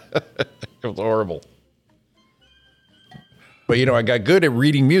 It was horrible. But I got good at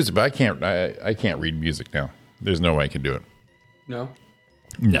reading music, but I can't read music now. There's no way I can do it. No.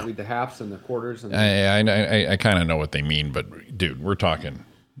 No. Read the halves and the quarters. And I kind of know what they mean, but dude, we're talking,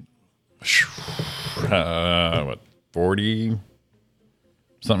 what, 40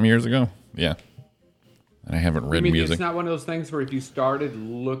 something years ago? Yeah. And I haven't read music. It's not one of those things where if you started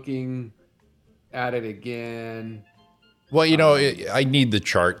looking at it again. Well, I need the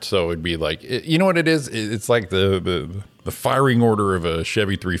chart, so it'd be like, you know what it is? It's like the firing order of a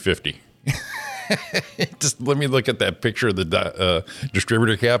Chevy 350. Just let me look at that picture of the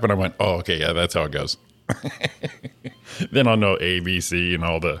distributor cap, and I went, oh, okay, yeah, that's how it goes. Then I'll know A, B, C, and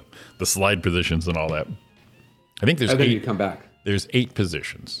all the slide positions and all that. I think there's 8. You come back. There's 8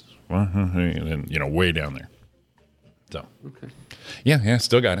 positions. And way down there. So, okay. Yeah,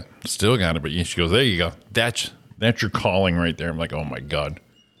 still got it. But she goes, there you go. That's your calling right there. I'm like, oh my God.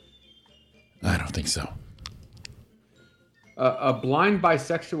 I don't think so. A blind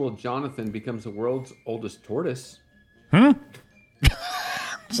bisexual Jonathan becomes the world's oldest tortoise.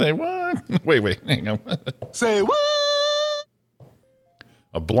 Say what? Wait, hang on. Say what?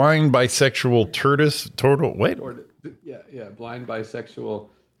 A blind bisexual turtle. Wait. Yeah. Blind bisexual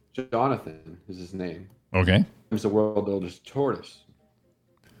Jonathan is his name. Okay. He's the world's oldest tortoise.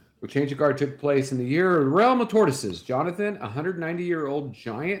 The change of guard took place in the realm of tortoises. Jonathan, a 190-year-old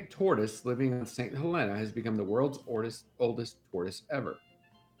giant tortoise living on St. Helena, has become the world's oldest tortoise ever.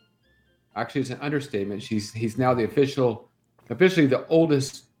 Actually, it's an understatement. He's now officially the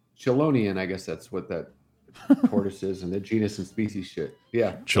oldest Chelonian. I guess that's what that tortoise is, and the genus and species shit.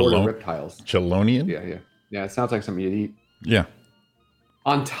 Yeah, reptiles. Chelonian? Yeah. It sounds like something you'd eat. Yeah.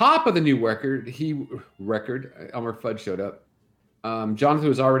 On top of the new record, Elmer Fudd showed up. Jonathan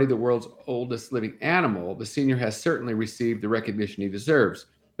was already the world's oldest living animal. The senior has certainly received the recognition he deserves,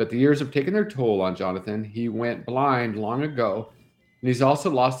 but the years have taken their toll on Jonathan. He went blind long ago, and he's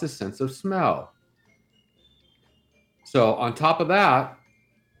also lost his sense of smell. So on top of that,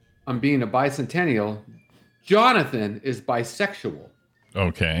 on being a bicentennial, Jonathan is bisexual.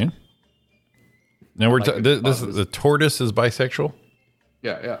 Okay. Now this is the tortoise is bisexual?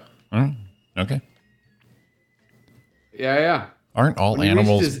 Yeah. Okay. Yeah. Aren't all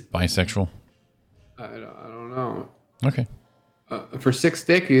animals bisexual? I don't know. Okay. For 6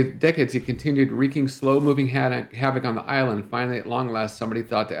 decades, he continued wreaking slow-moving havoc on the island. Finally, at long last, somebody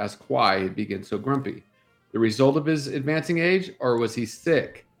thought to ask why he'd begin so grumpy. The result of his advancing age, or was he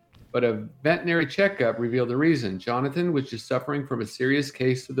sick? But a veterinary checkup revealed the reason. Jonathan was just suffering from a serious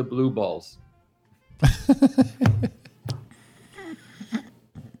case of the blue balls.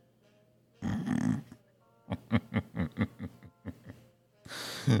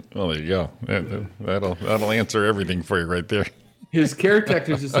 Well, there you go. That'll answer everything for you right there. His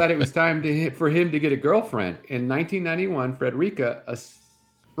caretakers decided it was time for him to get a girlfriend. In 1991, Frederica, a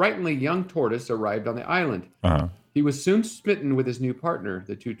sprightly young tortoise, arrived on the island. Uh-huh. He was soon smitten with his new partner.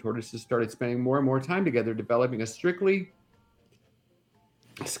 The two tortoises started spending more and more time together, developing a strictly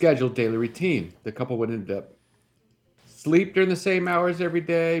scheduled daily routine. The couple would end up sleep during the same hours every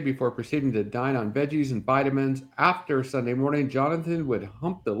day before proceeding to dine on veggies and vitamins. After Sunday morning, Jonathan would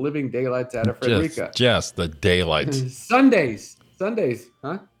hump the living daylights out of Frederica. Just the daylights. Sundays,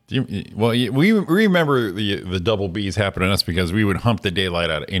 huh? We remember the double B's happening to us because we would hump the daylight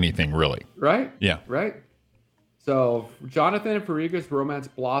out of anything, really. Right? Yeah. Right? So Jonathan and Frederica's romance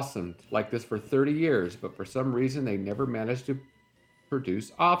blossomed like this for 30 years, but for some reason they never managed to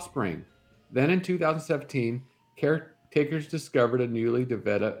produce offspring. Then in 2017, caretakers discovered a newly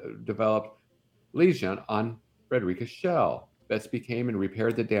developed lesion on Frederica's shell. Betsby came and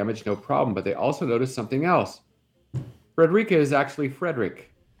repaired the damage, no problem. But they also noticed something else. Frederica is actually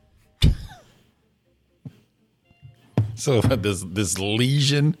Frederick. So this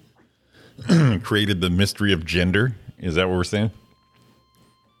lesion created the mystery of gender. Is that what we're saying?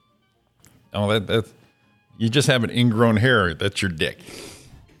 Oh, that's you just have an ingrown hair. That's your dick.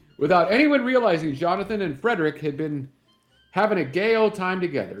 Without anyone realizing, Jonathan and Frederick had been having a gay old time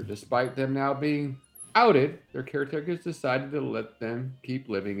together. Despite them now being outed, their caretakers decided to let them keep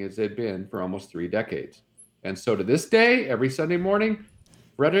living as they'd been for almost 3 decades. And so to this day, every Sunday morning,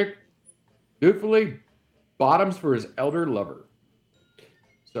 Frederick dutifully bottoms for his elder lover.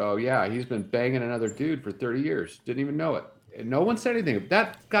 So yeah, he's been banging another dude for 30 years. Didn't even know it. And no one said anything.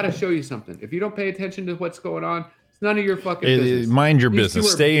 That's got to show you something. If you don't pay attention to what's going on, it's none of your fucking business. Mind your business.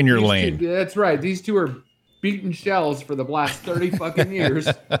 Stay in your lane. That's right. These two are beating shells for the last 30 fucking years.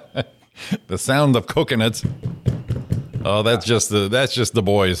 The sound of coconuts. Oh, that's just the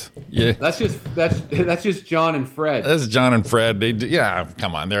boys. Yeah, that's just John and Fred. That's John and Fred.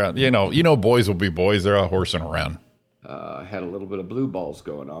 Come on, they're boys will be boys. They're out horsing around. Had a little bit of blue balls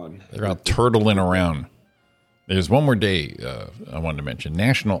going on. They're out turtling around. There's one more day I wanted to mention.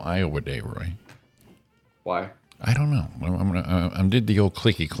 National Iowa Day, Roy. Why? I don't know. I did the old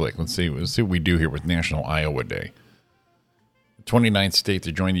clicky click. Let's see what we do here with National Iowa Day. 29th state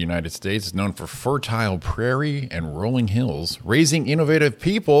to join the United States is known for fertile prairie and rolling hills, raising innovative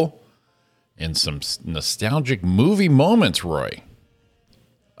people, and some nostalgic movie moments, Roy.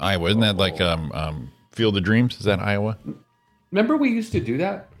 Iowa, isn't that like Field of Dreams? Is that Iowa? Remember we used to do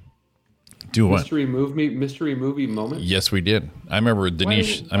that? Do what? Mystery movie moments? Yes, we did. I remember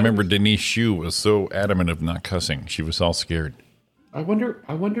Denise Shue was so adamant of not cussing. She was all scared. I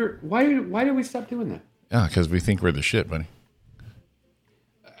wonder why did we stop doing that? Yeah, because we think we're the shit, buddy.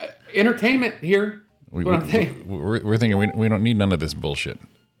 Entertainment here. We're thinking we don't need none of this bullshit.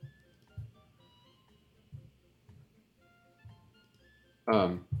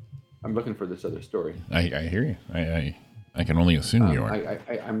 I'm looking for this other story. I hear you. I can only assume you are.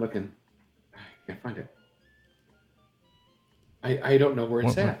 I'm looking. I can't find it. I don't know where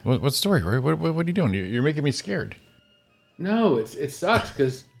it's at. What story, Roy? What are you doing? You're making me scared. No, it sucks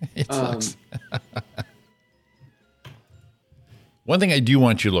because it sucks. One thing I do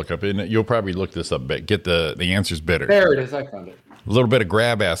want you to look up, and you'll probably look this up, but get the answers better. There it is. I found it. A little bit of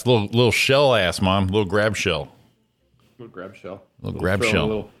grab ass, little shell ass, mom, little grab shell. Little grab shell.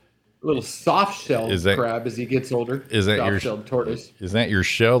 Little soft shell crab as he gets older. Is that your soft-shelled tortoise? Is that your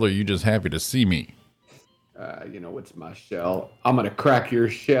shell, or are you just happy to see me? What's my shell? I'm gonna crack your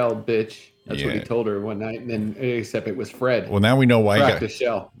shell, bitch. That's what he told her one night, and then except it was Fred. Well, now we know why he got the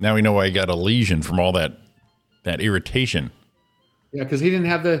shell. Now we know why he got a lesion from all that irritation. Yeah, because he didn't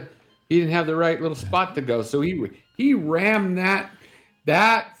have the right little spot to go, so he rammed that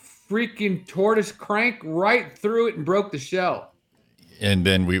freaking tortoise crank right through it and broke the shell. And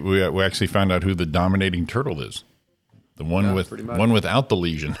then we actually found out who the dominating turtle is. The one without the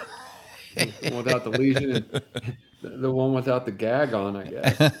lesion. The one without the lesion and the one without the gag on, I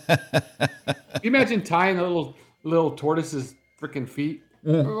guess. Can you imagine tying the little tortoise's freaking feet?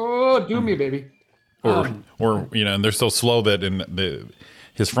 Oh, do me, baby. Or and they're so slow that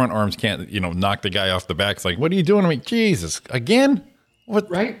his front arms can't, knock the guy off the back. It's like, what are you doing to me? Jesus, again? What?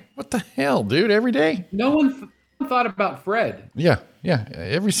 Right? What the hell, dude? Every day? No one thought about Fred. Yeah.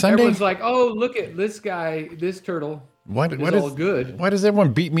 Every Sunday. Everyone's like, oh, look at this guy, this turtle. All good. Why does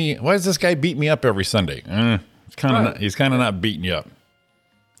everyone beat me? Why does this guy beat me up every Sunday? He's kind of not beating you up.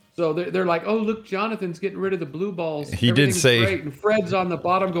 So they're like, oh, look, Jonathan's getting rid of the blue balls. He did say, great. And Fred's on the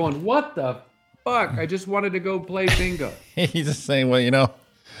bottom going, what the fuck? I just wanted to go play bingo. He's just saying, well,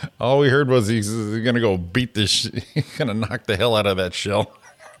 all we heard was he's going to go beat this. He's going to knock the hell out of that shell.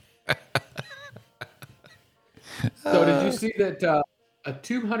 So did you see that a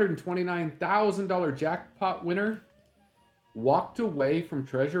 $229,000 jackpot winner walked away from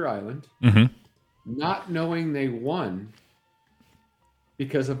Treasure Island, not knowing they won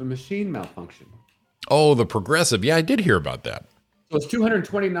because of a machine malfunction? Oh, the Progressive. Yeah, I did hear about that. So it's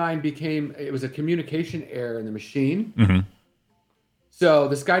 229 it was a communication error in the machine. Mm-hmm. So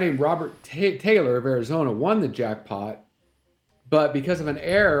this guy named Robert Taylor of Arizona won the jackpot, but because of an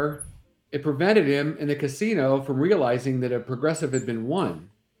error, it prevented him in the casino from realizing that a Progressive had been won.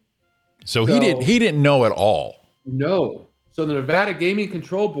 So he didn't know at all. No. So the Nevada Gaming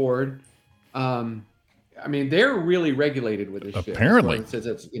Control Board, they're really regulated with this shit. Apparently. It says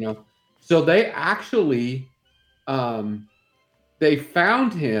it's, So they actually, they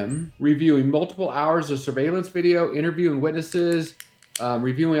found him reviewing multiple hours of surveillance video, interviewing witnesses,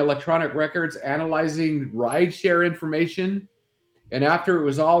 reviewing electronic records, analyzing rideshare information, And after it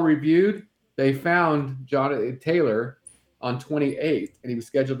was all reviewed, they found Jonathan Taylor on 28th, and he was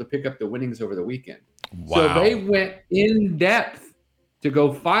scheduled to pick up the winnings over the weekend. Wow. So they went in depth to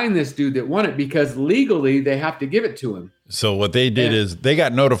go find this dude that won it because legally they have to give it to him. So what they did is they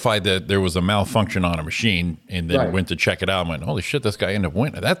got notified that there was a malfunction on a machine and then went to check it out and went, holy shit, this guy ended up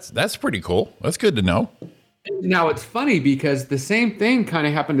winning. That's pretty cool. That's good to know. Now, it's funny because the same thing kind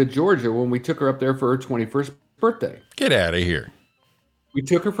of happened to Georgia when we took her up there for her 21st birthday. Get out of here. We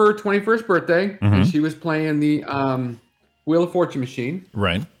took her for her 21st birthday, and she was playing the Wheel of Fortune machine.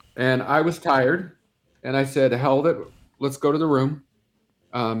 Right. And I was tired, and I said, hell with it, let's go to the room.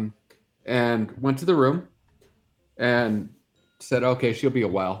 And went to the room and said, okay, she'll be a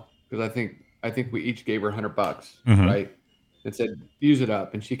while. Because I think we each gave her $100, right? And said, use it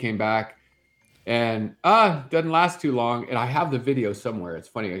up. And she came back. And doesn't last too long. And I have the video somewhere. It's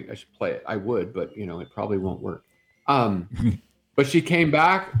funny. I should play it. I would, but it probably won't work. But she came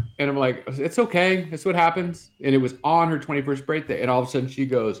back, and I'm like, it's okay. That's what happens. And it was on her 21st birthday. And all of a sudden she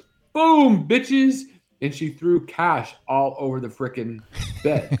goes, boom, bitches. And she threw cash all over the freaking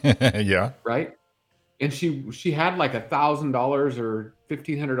bed. Yeah. Right. And she had like $1,000 or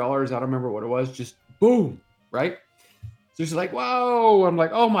 $1,500. I don't remember what it was. Just boom. Right. So she's like, whoa. I'm like,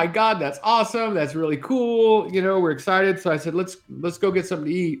 oh my God, that's awesome. That's really cool. We're excited. So I said, let's go get something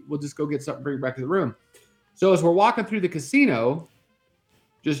to eat. We'll just go get something, bring it back to the room. So as we're walking through the casino,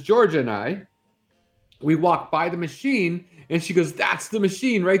 just Georgia and I, we walk by the machine and she goes, that's the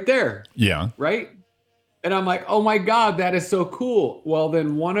machine right there. Yeah. Right. And I'm like, oh my God, that is so cool. Well,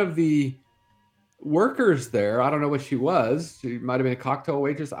 then one of the workers there, I don't know what she was. She might have been a cocktail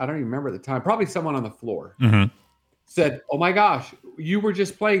waitress. I don't even remember at the time. Probably someone on the floor. Said, oh my gosh, you were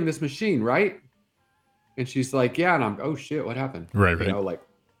just playing this machine, right? And she's like, yeah. And I'm, oh shit, what happened? Right.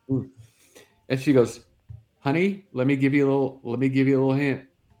 And she goes, honey, let me give you a little hint.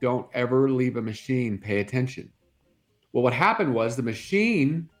 Don't ever leave a machine. Pay attention. Well, what happened was the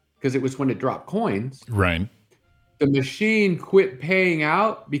machine, because it was when it dropped coins. Right. The machine quit paying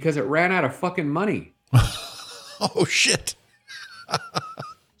out because it ran out of fucking money. Oh shit.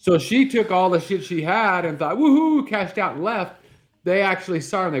 So she took all the shit she had and thought, woohoo, cashed out and left. They actually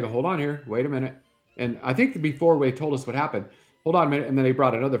saw her and they go, hold on here, wait a minute. And I think before they told us what happened, hold on a minute. And then they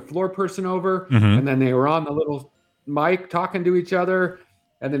brought another floor person over and then they were on the little mic talking to each other.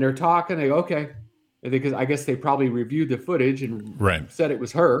 And then they're talking, they go, okay. And because I guess they probably reviewed the footage and said it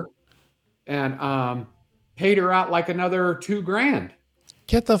was her and paid her out like another $2,000.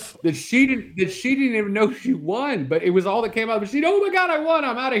 Get the that she didn't even know she won, but it was all that came out of the machine. Oh my God, I won!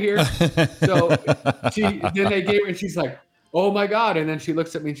 I'm out of here. So then they gave her, and she's like, oh my God! And then she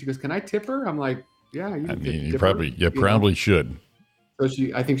looks at me and she goes, "Can I tip her?" I'm like, "Yeah, you probably should." So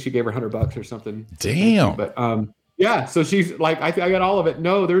I think she gave her $100 or something. Damn. But yeah. So she's like, I got all of it.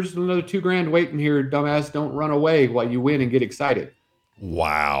 No, there's another $2,000 waiting here, dumbass. Don't run away while you win and get excited.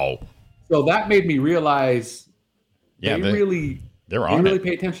 Wow. So that made me realize They're on really it.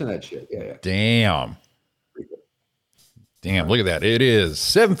 pay attention to that shit. Yeah. Damn. Look at that. It is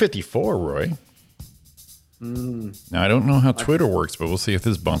 7:54, Roy. Now, I don't know how Twitter works, but we'll see if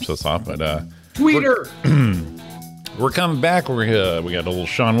this bumps us off. But Twitter. We're coming back. We got a little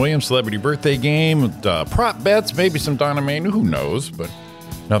Sean Williams celebrity birthday game, prop bets, maybe some Donna May. Who knows? But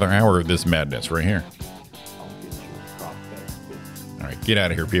another hour of this madness right here. All right, get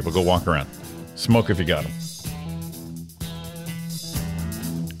out of here, people. Go walk around. Smoke if you got them.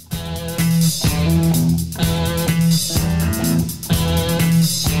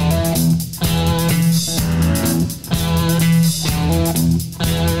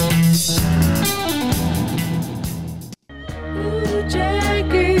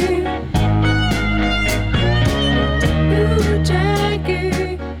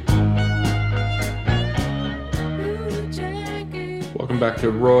 Back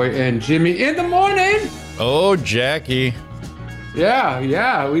to Roy and Jimmy in the morning. Oh, Jackie.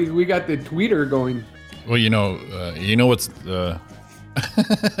 Yeah. We got the tweeter going. Well, you know what's where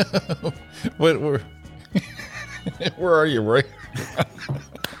are you, Roy?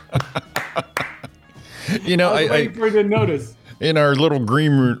 I waiting for you to notice. In our little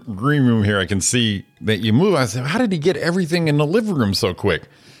green room here, I can see that you move. I said, how did he get everything in the living room so quick?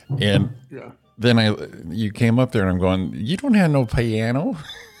 And yeah. Then you came up there and I'm going, you don't have no piano?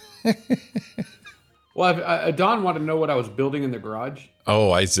 Well, Don wanted to know what I was building in the garage. Oh,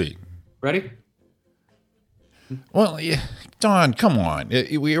 I see. Ready? Well, yeah, Don, come on.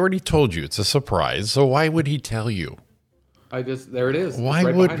 We already told you it's a surprise. So why would he tell you? There it is.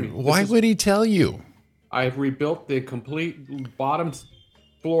 Why would he tell you? I've rebuilt the complete bottom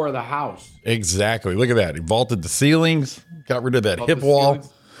floor of the house. Exactly. Look at that. He vaulted the ceilings, got rid of that Vaulted hip the wall.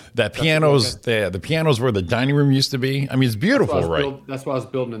 ceilings. That piano's the piano's where the dining room used to be. I mean, it's beautiful, right? That's what I was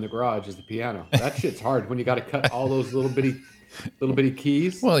building in the garage is the piano. That shit's hard when you got to cut all those little bitty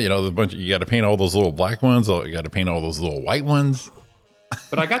keys. Well, you know, you got to paint all those little black ones. You got to paint all those little white ones.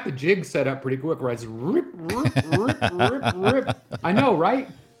 But I got the jig set up pretty quick where I just rip. I know, right?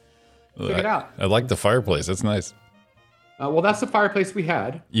 Check it out. I like the fireplace. That's nice. Well, that's the fireplace we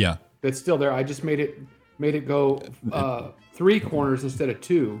had. Yeah. That's still there. I just made it go 3 corners instead of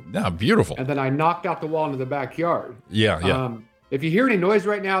 2. Yeah, beautiful. And then I knocked out the wall into the backyard. Yeah. If you hear any noise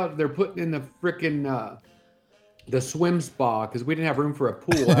right now, they're putting in the freaking the swim spa because we didn't have room for a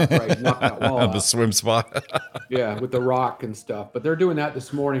pool after I knocked that wall out. The swim spa. Yeah, with the rock and stuff. But they're doing that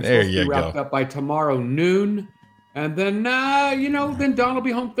this morning. There Supposed to you be wrapped go. up by tomorrow noon. And then, then Don will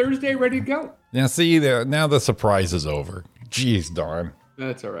be home Thursday ready to go. Now, see, now the surprise is over. Jeez, darn.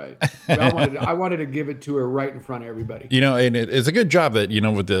 That's all right. But I wanted to give it to her right in front of everybody. You know, and it's a good job that, you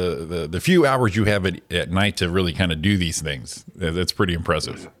know, with the few hours you have at night to really kind of do these things. That's pretty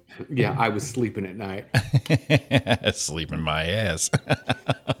impressive. Yeah, I was sleeping at night. Sleeping my ass.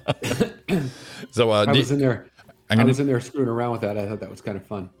 So I was in there. I was in there screwing around with that. I thought that was kind of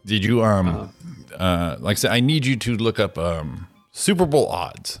fun. Did you like I said, I need you to look up Super Bowl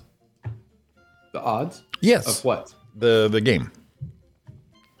odds. The odds? Yes. Of what? The game.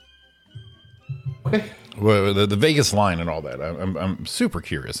 Okay. Well, the Vegas line and all that. I'm super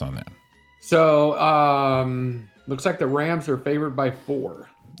curious on that. So, looks like the Rams are favored by 4.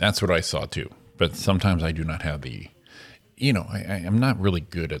 That's what I saw too. But sometimes I do not have the, you know, I'm not really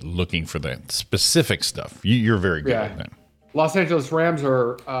good at looking for that specific stuff. You're very good at that. Los Angeles Rams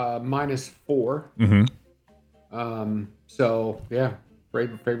are -4. Mm-hmm. So yeah,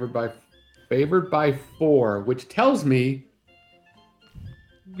 favored by 4, which tells me,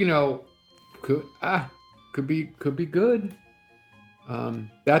 you know, could be good.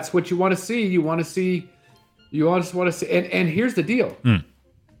 That's what you want to see. You just want to see. And here's the deal.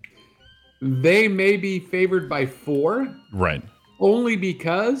 They may be favored by 4, Right. only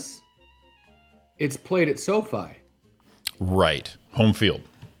because it's played at SoFi. Right. Home field.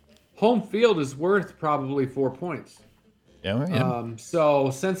 Home field is worth probably 4 points. Yeah.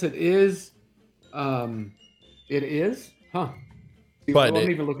 So since it is, huh? But Let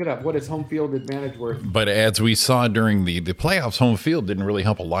me even look it up. What is home field advantage worth? But as we saw during the playoffs, home field didn't really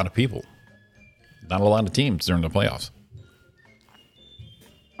help a lot of people. Not a lot of teams during the playoffs.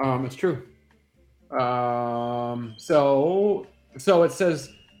 It's true. So it says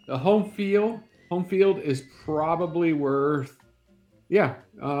the home field is probably worth,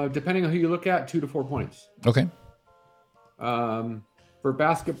 depending on who you look at, 2 to 4 points. Okay. For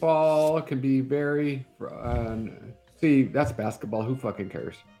basketball, it can be very. See, that's basketball. Who fucking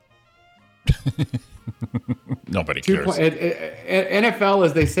cares? Nobody cares. NFL,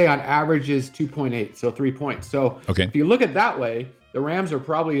 as they say, on average is 2.8, so 3 points. So Okay. if you look at it that way, the Rams are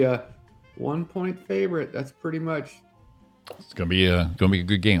probably a 1-point favorite. That's pretty much. It's gonna be a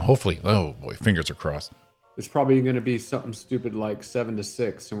good game. Hopefully. Oh boy, fingers are crossed. It's probably going to be something stupid like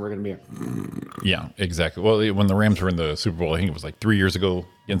 7-6, and we're going to be. Yeah, exactly. Well, when the Rams were in the Super Bowl, I think it was like 3 years ago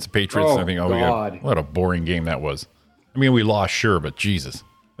against the Patriots. Oh, I think, God. what a boring game that was. I mean, we lost, sure, but Jesus,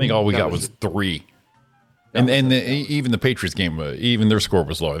 I think all we got was 3. Even the Patriots game, even their score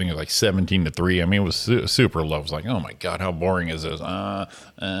was low. I think it was like 17-3. I mean, it was super low. It was like, oh my God, how boring is this?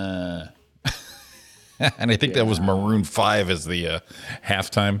 And I think that was Maroon 5 as the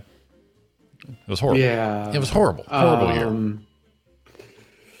halftime. It was horrible. Yeah, it was horrible. Horrible year.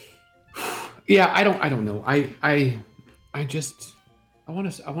 Yeah, I don't know. I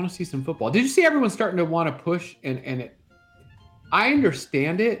want to see some football. Did you see everyone starting to want to push and it? I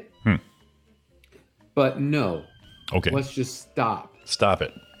understand it, but no. Okay. Let's just stop. Stop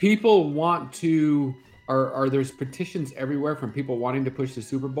it. People want to. Are there's petitions everywhere from people wanting to push the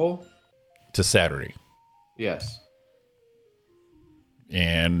Super Bowl to Saturday? Yes.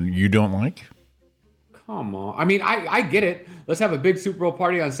 And you don't like? Come on. I mean, I get it. Let's have a big Super Bowl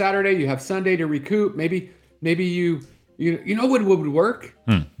party on Saturday. You have Sunday to recoup. Maybe you know what would work?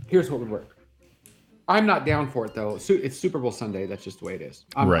 Here's what would work. I'm not down for it though. It's Super Bowl Sunday. That's just the way it is.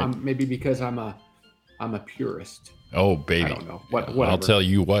 Maybe because I'm a purist. Oh, baby. I don't know. Whatever. I'll tell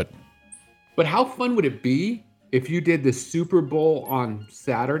you what. But how fun would it be if you did the Super Bowl on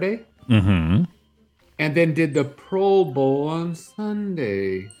Saturday? Mm-hmm. And then did the Pro Bowl on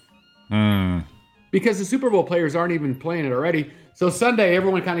Sunday. Because the Super Bowl players aren't even playing it already. So Sunday,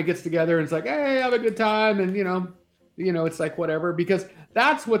 everyone kind of gets together and it's like, hey, have a good time. And, it's like whatever. Because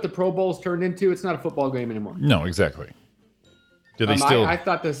that's what the Pro Bowl's turned into. It's not a football game anymore. No, exactly. Do they still? I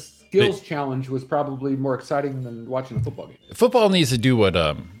thought the skills challenge was probably more exciting than watching a football game. Football needs to do what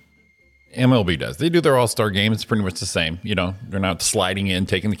MLB does. They do their all-star game. It's pretty much the same. You know, they're not sliding in,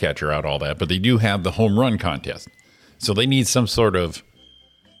 taking the catcher out, all that. But they do have the home run contest. So they need some sort of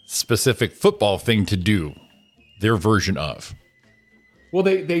specific football thing to do their version of. Well,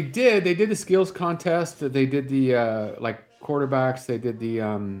 they did the skills contest. They did the like quarterbacks. They did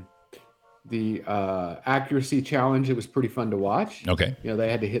the accuracy challenge. It was pretty fun to watch. Okay. You know, they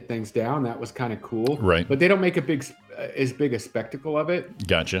had to hit things down. That was kind of cool. Right. But they don't make as big a spectacle of it.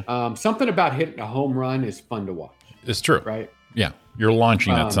 Gotcha. Something about hitting a home run is fun to watch. It's true. Right. Yeah. You're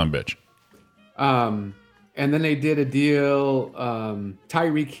launching that sumbitch. And then they did a deal.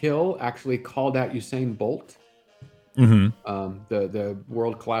 Tyreek Hill actually called out Usain Bolt. Mm-hmm. The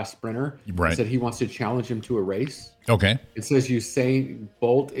world-class sprinter. Right. He said he wants to challenge him to a race. Okay. It says Usain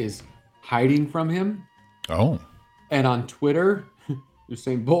Bolt is hiding from him. Oh. And on Twitter,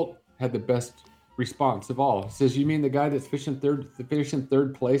 Usain Bolt had the best response of all. It says, "You mean the guy that's finishing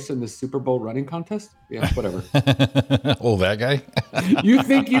third place in the Super Bowl running contest?" Yeah, whatever. Oh, that guy? You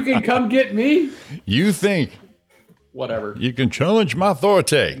think you can come get me? You think? Whatever. You can challenge my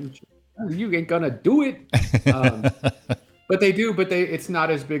authority. You ain't gonna do it. But they do. But it's not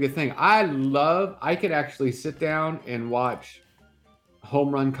as big a thing. I could actually sit down and watch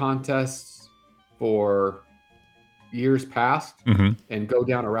home run contests for years past and go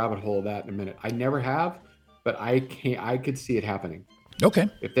down a rabbit hole of that in a minute. I never have, but I could see it happening. Okay.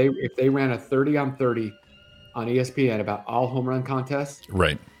 If they ran a 30 on 30 on ESPN about all home run contests,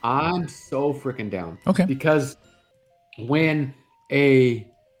 right? I'm so freaking down. Okay. Because when a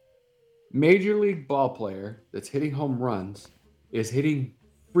major league ball player that's hitting home runs is hitting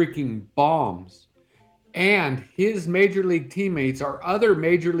freaking bombs, and his major league teammates or other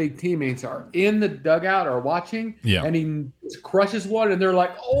major league teammates are in the dugout or watching, and he crushes one, and they're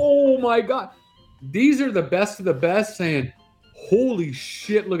like, "Oh my God." These are the best of the best saying, "Holy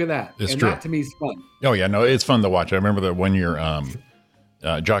shit, look at that." It's and true. That to me is fun. Oh, yeah. No, it's fun to watch. I remember that 1 year,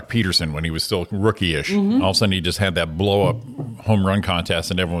 Jock Peterson, when he was still rookie-ish, all of a sudden he just had that blow-up home run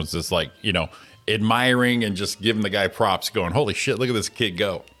contest, and everyone was just like, you know, admiring and just giving the guy props, going, "Holy shit, look at this kid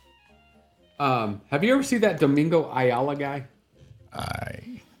go." Have you ever seen that Domingo Ayala guy?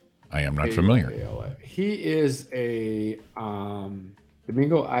 I am not familiar. Ayala. He is a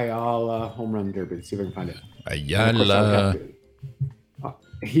Domingo Ayala home run derby. Let's see if I can find it. Ayala.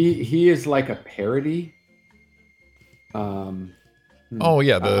 He is like a parody. Oh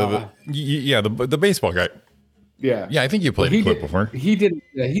yeah, the baseball guy. Yeah, I think you played a clip before. He did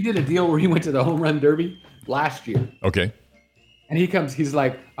a deal where he went to the home run derby last year. Okay. And he's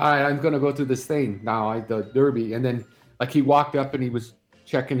like, "All right, I'm going to go through this thing now, the derby." And then like he walked up and he was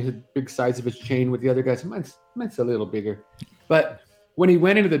checking his big size of his chain with the other guys. Mine's a little bigger. But when he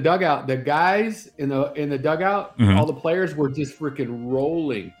went into the dugout, the guys in the dugout, all the players were just freaking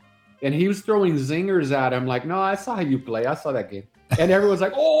rolling. And he was throwing zingers at him like, "No, I saw how you play. I saw that game." And everyone's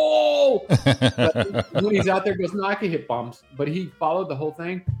like, "Oh!" But when he's out there, he goes, "No, I can hit bombs." But he followed the whole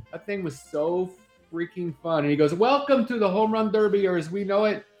thing. That thing was so freaking fun. And he goes, "Welcome to the home run derby, or as we know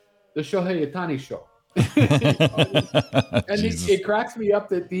it, the Shohei Ohtani show." And it cracks me up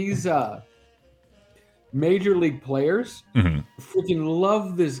that these major league players freaking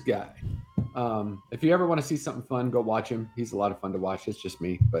love this guy. If you ever want to see something fun, go watch him. He's a lot of fun to watch. It's just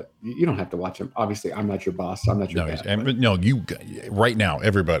me, but you don't have to watch him. Obviously, I'm not your boss. I'm not your dad. No, you right now,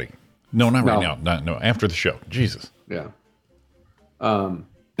 everybody. No, not right now. No, after the show. Jesus. Yeah.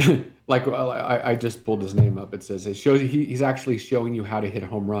 Like I just pulled his name up. It says it shows he's actually showing you how to hit a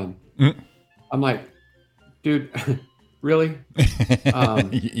home run. I'm like, dude, really?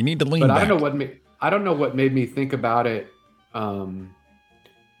 You need to lean but back. I don't know what made me think about it. How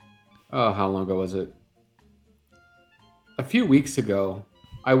long ago was it? A few weeks ago.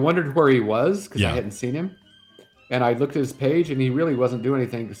 I wondered where he was because I hadn't seen him. And I looked at his page and he really wasn't doing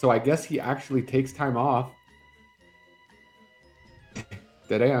anything. So I guess he actually takes time off.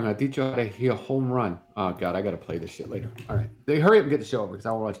 Today I'm going to teach you how to hit a home run. Oh, God, I got to play this shit later. All right. Hurry up and get the show over because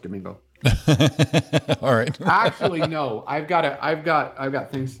I want to watch Domingo. All right. Actually, no. I've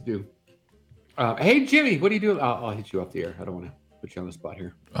got things to do. Hey, Jimmy, what are you doing? I'll hit you off the air. I don't want to put you on the spot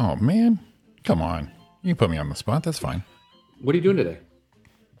here. Oh, man. Come on. You can put me on the spot. That's fine. What are you doing today?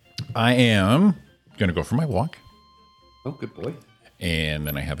 I am going to go for my walk. Oh, good boy. And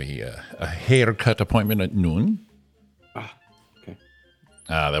then I have a haircut appointment at noon. Okay.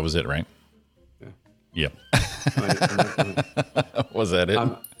 That was it, right? Yeah. Yep. Was that it?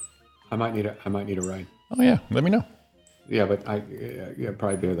 I might need a ride. Oh, yeah. Let me know. Yeah, but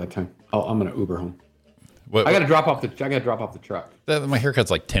probably be at that time. I'm going to Uber home. What, I got to drop off the truck. my haircut's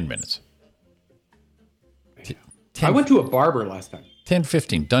like 10 minutes. 10, I went to a barber last time. 10,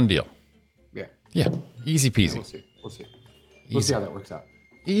 15, done deal. Yeah. Yeah, easy peasy. We'll see. We'll see how that works out.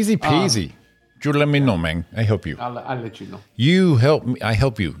 Easy peasy. You let me know, man. I help you. I'll let you know. You help me. I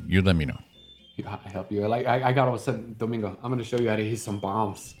help you. You let me know. I help you. Like I got all of a sudden, Domingo. I'm going to show you how to hit some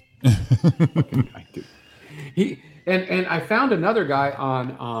bombs. I do. And I found another guy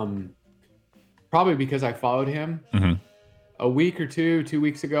on probably because I followed him a week or 2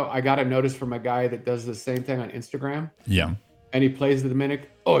 weeks ago. I got a notice from a guy that does the same thing on Instagram. Yeah. And he plays the Dominic.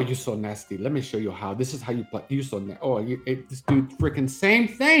 Oh, you're so nasty. Let me show you how. This is how you play. You so nasty. Oh, this dude freaking same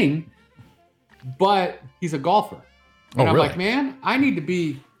thing, but he's a golfer. And I'm really? like, man, I need to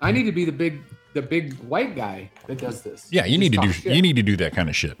be the big white guy that does this. Yeah, you need to do that kind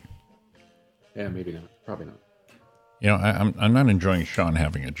of shit. Yeah, maybe not. Probably not. You know, I'm not enjoying Sean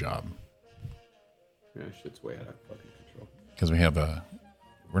having a job. Yeah, shit's way out of fucking control. Because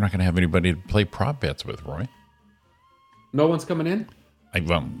we're not going to have anybody to play prop bets with, Roy. No one's coming in?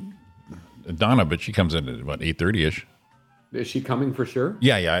 Donna, but she comes in at about 8:30ish. Is she coming for sure?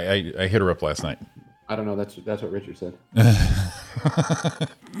 Yeah, I hit her up last night. I don't know. That's what Richard said.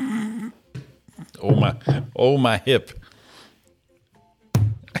 Oh my hip.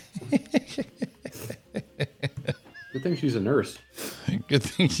 Good thing she's a nurse. Good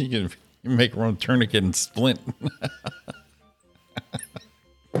thing she can make her own tourniquet and splint.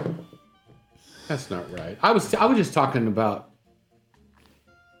 That's not right. I was just talking about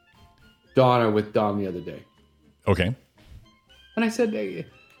Donna with Don the other day. Okay. And I said, hey,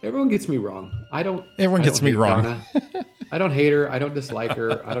 everyone gets me wrong. Everyone gets me wrong. Donna. I don't hate her. I don't dislike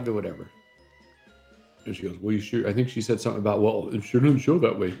her. I don't do whatever. And she goes, well, you sure? I think she said something about, well, it shouldn't show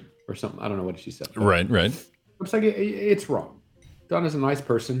that way or something. I don't know what she said. Right. It's like, it's wrong. Donna's a nice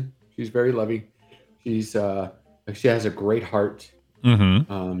person. She's very loving. She has a great heart.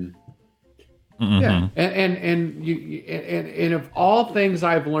 Mm-hmm. Yeah. And of all things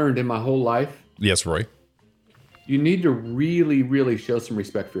I've learned in my whole life. Yes, Roy. You need to really, really show some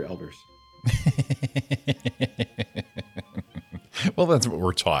respect for your elders. Well, that's what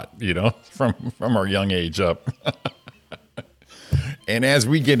we're taught, from our young age up. And as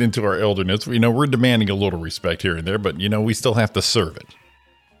we get into our elderness, we're demanding a little respect here and there, but, we still have to serve it.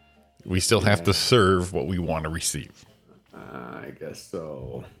 We still have to serve what we want to receive. I guess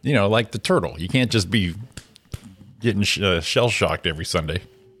so. Like the turtle. You can't just be getting shell-shocked every Sunday.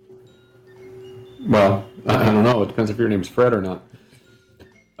 Well, I don't know. It depends if your name's Fred or not.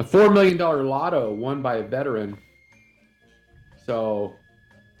 A $4 million lotto won by a veteran. So,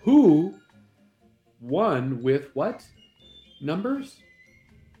 who won with what numbers?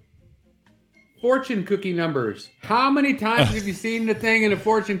 Fortune cookie numbers. How many times have you seen the thing in a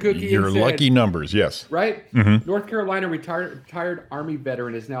fortune cookie? Your lucky numbers, yes. Right? Mm-hmm. North Carolina retired Army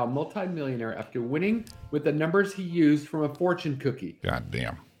veteran is now a multimillionaire after winning with the numbers he used from a fortune cookie. God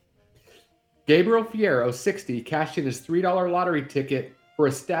damn. Gabriel Fierro, 60, cashed in his $3 lottery ticket for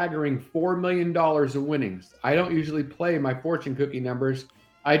a staggering $4 million of winnings. I don't usually play my fortune cookie numbers.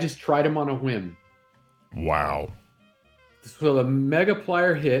 I just tried them on a whim. Wow. So the mega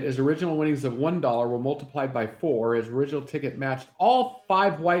player hit. His original winnings of $1 were multiplied by 4. His original ticket matched all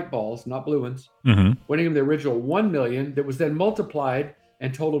 5 white balls, not blue ones, winning him the original $1 million that was then multiplied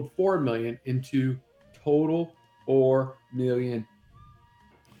and totaled $4 million into total $4 million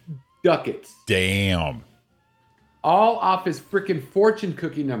ducats. Damn. All off his freaking fortune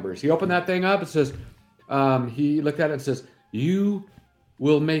cookie numbers. He opened that thing up. It says, he looked at it and says, you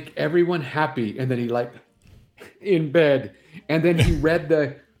will make everyone happy. And then he in bed. And then he read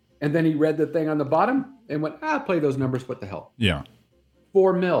the thing on the bottom and went, play those numbers. What the hell? Yeah.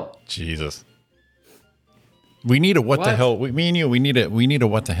 4 mil. Jesus. We need a what the hell. Me and you, we need a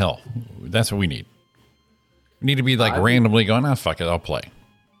what the hell. That's what we need. We need to be randomly going, fuck it, I'll play.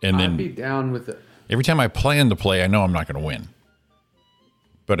 And then I'd be down with it. Every time I plan to play, I know I'm not going to win.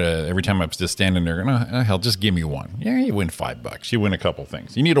 But every time I'm just standing there, hell, just give me one. Yeah, you win $5. You win a couple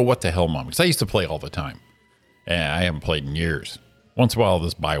things. You need a what the hell moment. Because I used to play all the time. And I haven't played in years. Once in a while, I'll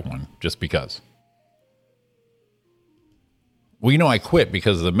just buy one just because. Well, I quit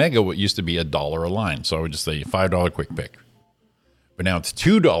because the mega used to be $1 a line. So I would just say $5 quick pick. But now it's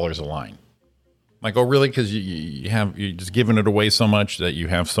 $2 a line. Like, oh, really? Because you're just giving it away so much that you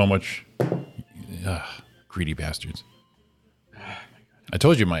have so much. Greedy bastards. I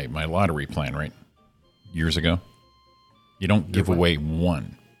told you my lottery plan, right? Years ago. You don't give away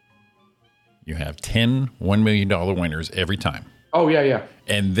one. You have 10 $1 million winners every time. Oh, yeah.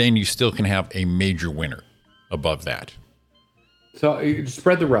 And then you still can have a major winner above that. So you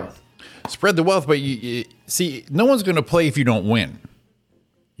spread the wealth. Spread the wealth, but you see, no one's going to play if you don't win.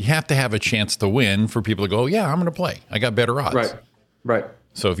 You have to have a chance to win for people to go, yeah, I'm going to play. I got better odds. Right.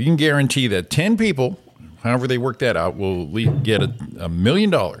 So if you can guarantee that 10 people, however they work that out, will get $1 million.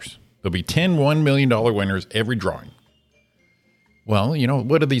 There'll be 10 $1 million winners every drawing. Well, you know,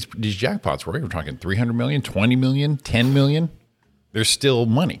 what are these jackpots, Roy? We're talking 300 million, 20 million, 10 million. There's still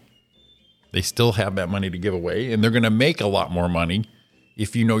money. They still have that money to give away, and they're going to make a lot more money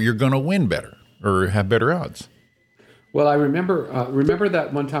if you know you're going to win better or have better odds. Well, I remember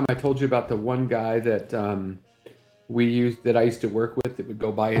that one time I told you about the one guy that I used to work with that would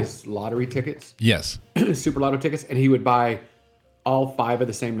go buy his lottery tickets. Yes. Super Lotto tickets, and he would buy all 5 of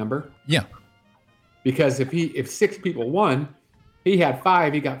the same number. Yeah. Because if 6 people won, he had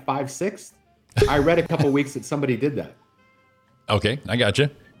 5, he got 5/6. I read a couple weeks that somebody did that. Okay, I got you.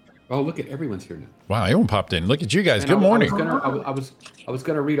 Oh, look at everyone's here now. Wow, everyone popped in. Look at you guys. And Good morning. I was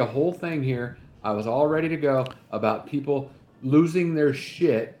gonna read a whole thing here. I was all ready to go about people losing their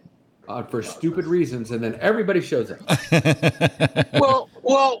shit for stupid reasons, and then everybody shows up. Well.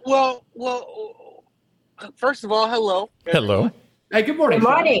 First of all, hello. Hello. Hey, good morning. Good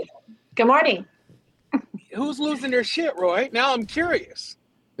morning. Good morning. Who's losing their shit, Roy? Now I'm curious.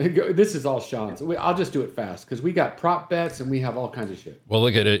 This is all Sean's. I'll just do it fast because we got prop bets and we have all kinds of shit. Well,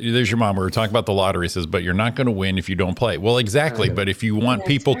 look at it. There's your mom. We were talking about the lottery. Says, but you're not going to win if you don't play. Well, exactly. But if you want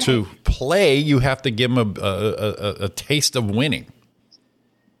people to play, you have to give them a taste of winning.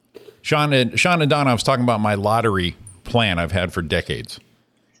 Sean and Donna, I was talking about my lottery plan I've had for decades.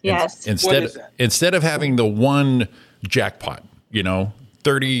 Yes. Instead of having the one jackpot,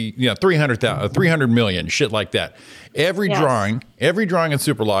 300 million, shit like that. Every drawing in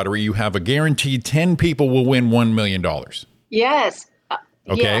Super Lottery, you have a guaranteed 10 people will win $1 million. Yes.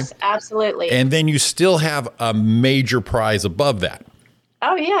 Okay. Yes, absolutely. And then you still have a major prize above that.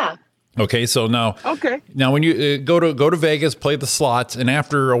 Oh, yeah. Okay, so now when you go to Vegas, play the slots, and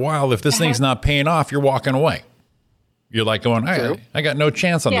after a while, if this thing's not paying off, you're walking away. You're like going, I got no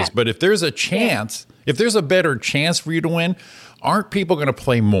chance on this. But if there's a chance, if there's a better chance for you to win, aren't people going to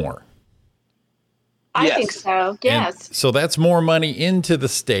play more? I think so. Yes. And so that's more money into the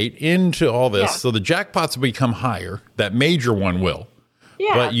state, into all this. Yeah. So the jackpots will become higher. That major one will.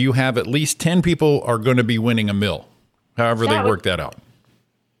 Yeah. But you have at least 10 people are going to be winning $1 million. However they work that out.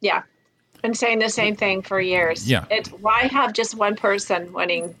 Yeah. Been saying the same thing for years. Yeah. Why have just one person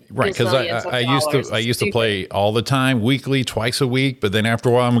winning? Right. Because I used to play all the time, weekly, twice a week. But then after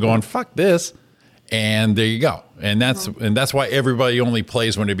a while, I'm going, fuck this. And there you go. And that's why everybody only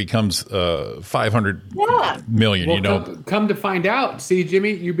plays when it becomes 500 million, Well, come to find out. See,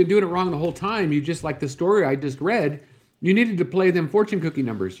 Jimmy, you've been doing it wrong the whole time. You just like the story I just read. You needed to play them fortune cookie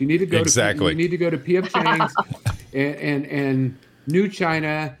numbers. You need to go to P.F. Chang's and New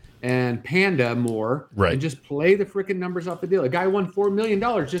China and Panda more. Right. And just play the freaking numbers off the deal. A guy won $4 million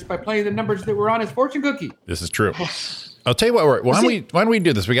just by playing the numbers that were on his fortune cookie. This is true. I'll tell you what, why don't we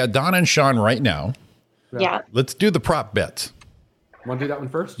do this? We got Donna and Sean right now. Yeah. Let's do the prop bets. Want to do that one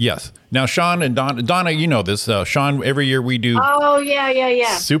first? Yes. Now, Sean and Donna, you know this. Sean, every year we do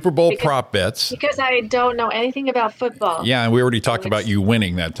Super Bowl prop bets. Because I don't know anything about football. Yeah, and we already talked about you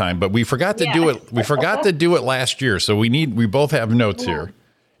winning that time, but we forgot to do it. We forgot to do it last year, so we both have notes here.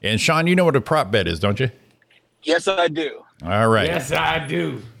 And Sean, you know what a prop bet is, don't you? Yes, I do. All right. Yes, I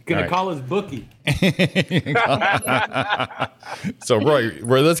do. Gonna call his bookie. So, Roy,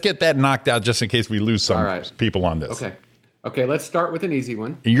 let's get that knocked out just in case we lose some people on this. Okay. Let's start with an easy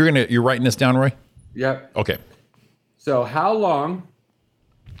one. You're writing this down, Roy? Yep. Okay. So, how long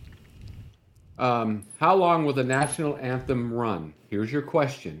will the national anthem run? Here's your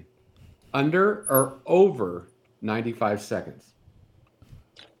question: under or over 95 seconds?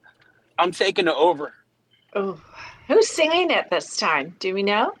 I'm taking the over. Oh, who's singing it this time? Do we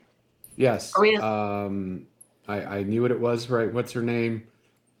know? Yes. I knew what it was. Right. What's her name?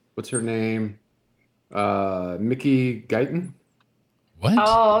 Mickey Guyton. What?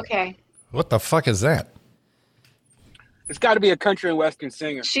 Oh, okay. What the fuck is that? It's got to be a country and western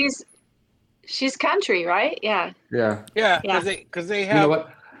singer. She's country, right? Yeah. Yeah. Yeah. Because they have. You know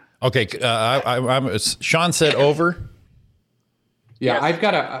what? Okay. Sean said over. Yeah, yes. I've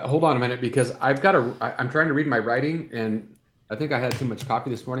got to hold on a minute because I'm trying to read my writing and I think I had too much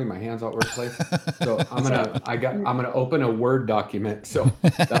coffee this morning. My hands all over the place. So I'm gonna open a Word document so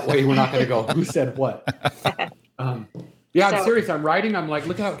that way we're not gonna go, who said what? I'm serious. I'm writing. I'm like,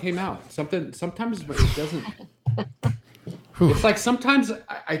 look how it came out. Sometimes it doesn't. It's like sometimes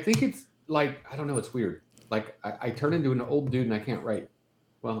I think it's like, I don't know. It's weird. Like I turn into an old dude and I can't write.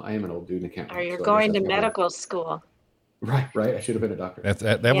 Well, I am an old dude and I can't write. Or you're going to medical school. Right. I should have been a doctor.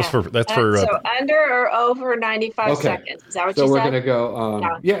 That was for so under or over 95 seconds. Is that what so you said? we're gonna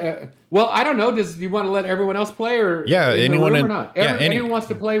go. Well, I don't know. Do you want to let everyone else play, or anyone or not? Anyone wants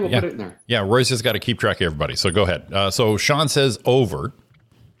to play, we'll put it in there. Yeah, Roy's just got to keep track of everybody. So go ahead. So Sean says over.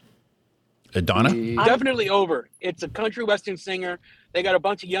 Donna? Definitely over. It's a country western singer. They got a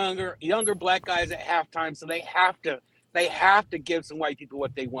bunch of younger black guys at halftime, so they have to give some white people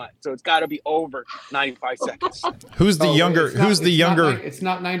what they want. So it's got to be over 95 seconds. Who's the younger? It's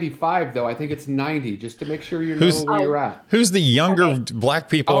not 95 though. I think it's 90. Just to make sure you know where you're at. Who's the younger black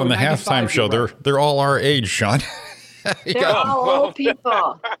people on the halftime show? They're all our age, Sean. They're all old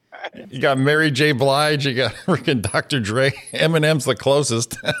people. You got Mary J. Blige. You got freaking Dr. Dre. Eminem's the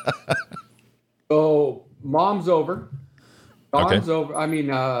closest. So mom's over. Dawn's over. I mean,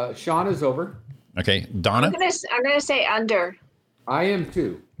 Sean is over. Okay, Donna. I'm gonna say under. I am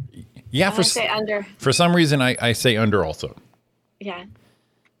too. Yeah, I'm gonna say under. For some reason, I say under also. Yeah.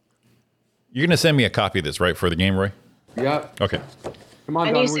 You're gonna send me a copy of this, right, for the game, Roy? Yep. Okay. Come on,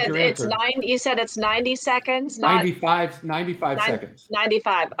 and Don, you said it's 9. You said it's 90 seconds. 95 seconds.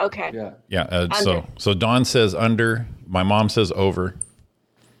 95. Okay. Yeah. Yeah. So Dawn says under. My mom says over.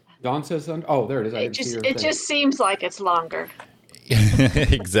 Dawn says under. Oh, there it is. It just seems like it's longer.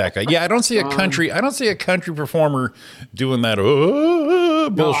 Exactly. Yeah, I don't see a country performer doing that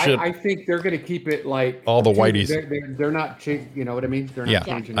bullshit. No, I think they're going to keep it like all the whiteys. They're not, you know what I mean? They're not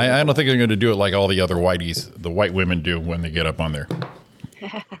changing. I don't think they're going to do it like all the other whiteys, the white women do when they get up on there.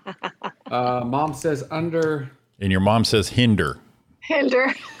 Mom says under. And your mom says hinder.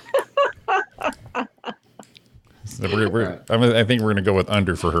 Hinder. So I think we're going to go with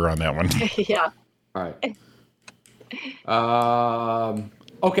under for her on that one. Yeah. All right.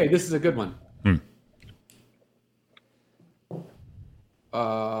 Okay, this is a good one.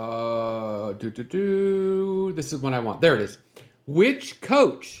 This is one I want. There it is. Which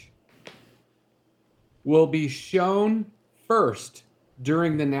coach will be shown first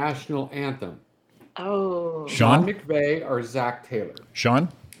during the national anthem? Oh. Sean McVay or Zach Taylor? Sean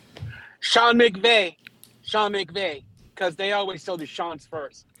McVay, because they always show the Sean's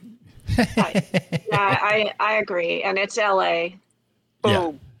first. I agree, and it's L.A.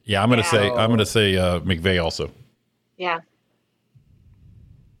 Boom. Yeah. I'm gonna say McVay also. Yeah.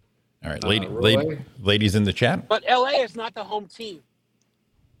 All right, ladies in the chat. But L.A. is not the home team.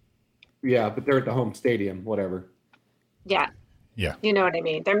 Yeah, but they're at the home stadium, whatever. Yeah. Yeah. You know what I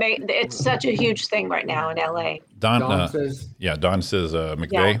mean? It's such a huge thing right now in L.A. Don says McVay.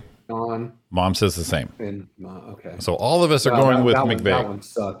 Yeah. Don. Mom says the same. And okay. So all of us are going with McVay. That one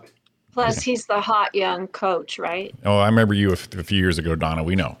sucked. Plus, he's the hot young coach, right? Oh, I remember you a few years ago, Donna.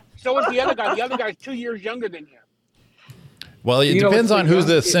 We know. So is the other guy. The other guy's 2 years younger than him. Well, it depends on who's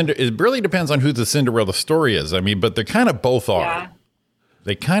it really depends on who the Cinderella story is. I mean, but they kind of both are. Yeah.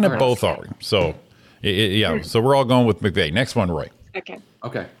 They kind of both are. So, So we're all going with McVay. Next one, Roy. Okay.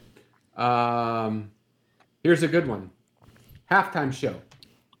 Here's a good one. Halftime show.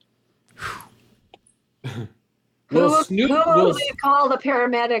 Who will they call the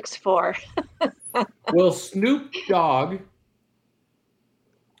paramedics for? Will Snoop Dogg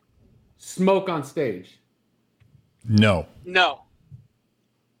smoke on stage? No.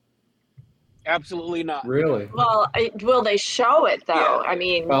 Absolutely not. Really? Well, will they show it though? Yeah. I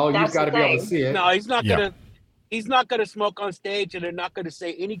mean, you've got to be able to see it. No, he's not gonna. He's not gonna smoke on stage, and they're not gonna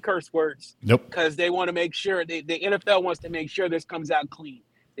say any curse words. Nope. Because they want to make sure the NFL wants to make sure this comes out clean.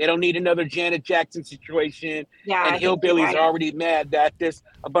 They don't need another Janet Jackson situation. Yeah, and Hillbillies are already mad that there's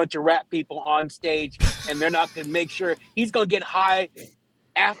a bunch of rap people on stage, and they're not going to make sure he's going to get high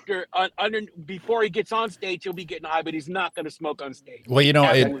before he gets on stage. He'll be getting high, but he's not going to smoke on stage. Well,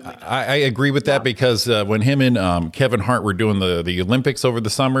 I agree with that because when him and Kevin Hart were doing the Olympics over the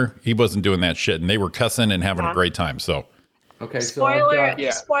summer, he wasn't doing that shit, and they were cussing and having a great time. So. Okay.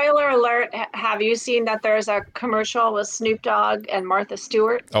 Spoiler alert. Have you seen that there's a commercial with Snoop Dogg and Martha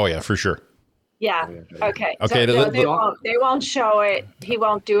Stewart? Oh, yeah, for sure. Yeah. Okay. Okay. So they won't show it. He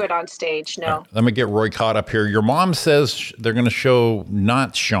won't do it on stage. No. Right, let me get Roy caught up here. Your mom says they're going to show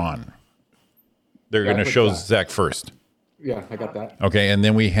not Sean. They're going to show Zach first. Yeah, I got that. Okay. And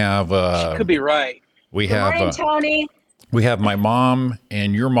then we have. She could be right. We Good have. morning, Tony. We have my mom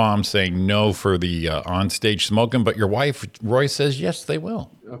and your mom saying no for the on-stage smoking, but your wife, Roy, says yes, they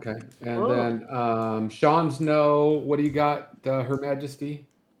will. Okay. And then Sean's no. What do you got, Her Majesty?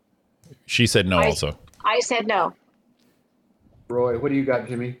 She said no also. I said no. Roy, what do you got,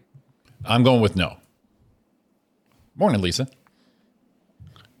 Jimmy? I'm going with no. Morning, Lisa.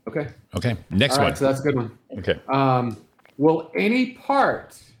 Okay. Next one. So that's a good one. Okay. Will any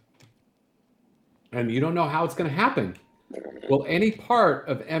part, and you don't know how it's going to happen, Will any part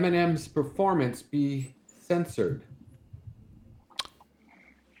of Eminem's performance be censored?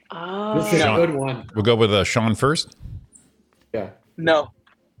 Oh. This is a good one. We'll go with Sean first. Yeah. No.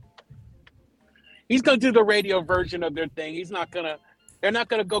 He's gonna do the radio version of their thing. They're not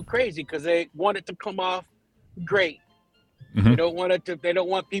gonna go crazy because they want it to come off great. Mm-hmm. They don't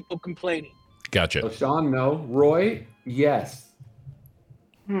want people complaining. Gotcha. So Sean, no. Roy, yes.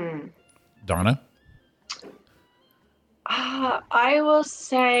 Donna? I'll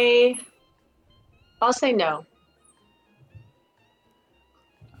say no.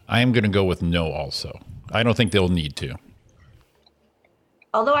 I am going to go with no also. I don't think they'll need to.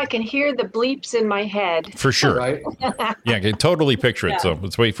 Although I can hear the bleeps in my head. For sure. Right? Yeah, I can totally picture it. So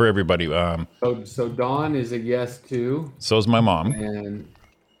let's wait for everybody. So Dawn is a yes too. So is my mom.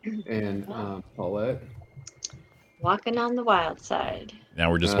 And Paulette. Walking on the wild side.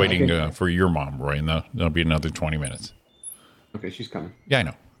 Now we're just waiting for your mom, Roy, and that'll be another 20 minutes. Okay, she's coming. Yeah, I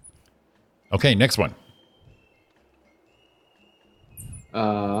know. Okay, next one.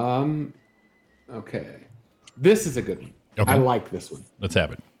 Okay. This is a good one. Okay. I like this one. Let's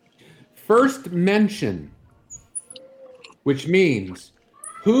have it. First mention, which means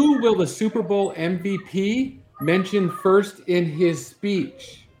who will the Super Bowl MVP mention first in his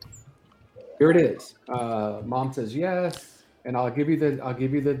speech? Here it is. Mom says yes, and I'll give you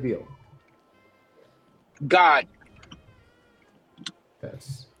the deal. God.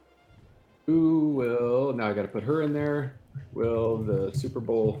 Yes. Who will, now I got to put her in there. Will the Super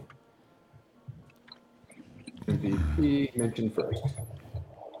Bowl MVP mention first?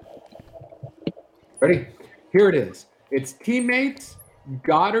 Ready? Here it is. It's teammates,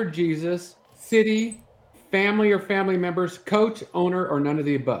 God or Jesus, city, family or family members, coach, owner, or none of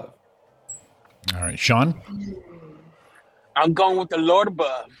the above. All right, Sean? I'm going with the Lord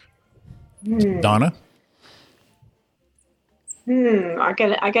above. Donna? I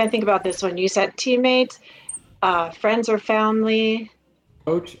gotta think about this one. You said teammates, friends or family,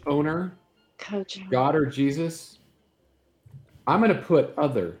 coach, owner, coach, God or Jesus. I'm gonna put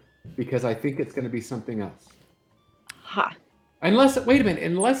other because I think it's gonna be something else.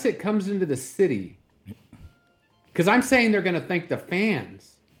 Unless it comes into the city, because I'm saying they're gonna thank the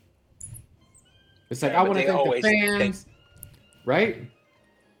fans. It's like I want to thank the fans, right?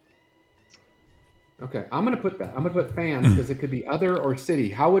 Okay, I'm gonna put that. I'm gonna put fans because it could be other or city.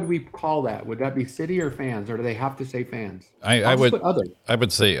 How would we call that? Would that be city or fans, or do they have to say fans? I would put other. I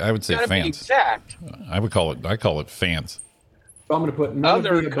would say fans. Exact. I call it fans. So I'm gonna put none of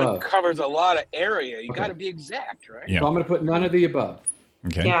the above. Covers a lot of area. You got to be exact, right? Yeah. So I'm gonna put none of the above.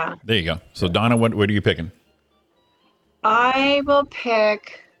 Okay. Yeah. There you go. So Donna, what are you picking? I will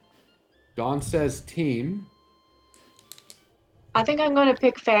pick. Dawn says team. I think I'm going to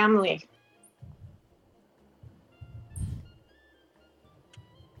pick family.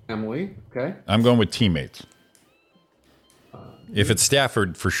 Emily, okay. I'm going with teammates. If it's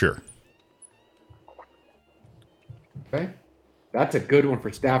Stafford, for sure. Okay. That's a good one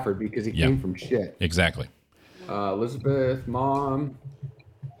for Stafford because he came from shit. Exactly. Elizabeth, mom,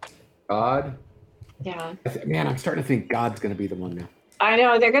 God. Yeah. Man, I'm starting to think God's going to be the one now. I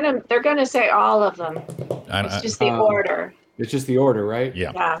know they're gonna say all of them. It's just the order. It's just the order, right?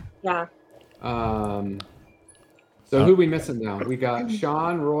 Yeah. Yeah. So who are we missing now? We got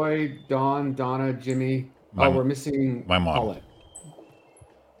Sean, Roy, Dawn, Donna, Jimmy. We're missing my mom. Paulette.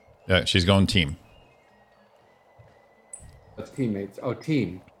 Yeah, she's going team. That's teammates. Oh,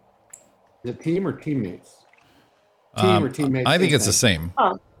 team. Is it team or teammates? Team or teammates? I think it's the same.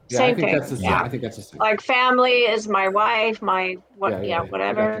 Oh, yeah, same I think thing. that's the same. Yeah. I think that's the same. Like family is my wife,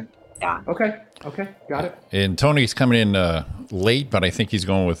 whatever. Yeah. Okay, got it. And Tony's coming in late, but I think he's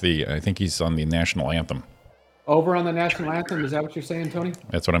going with I think he's on the national anthem. Over on the national anthem, is that what you're saying, Tony?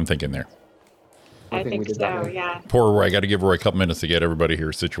 That's what I'm thinking there. I think so, yeah. Poor Roy. I got to give Roy a couple minutes to get everybody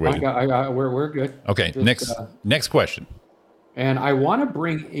here situated. We're good. Okay, Just, next question. And I want to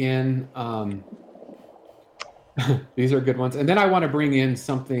bring in, these are good ones. And then I want to bring in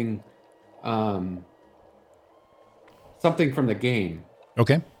something from the game.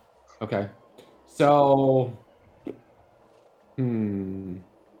 Okay. So, let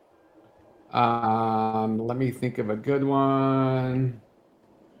me think of a good one.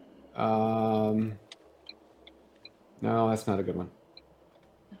 No, that's not a good one.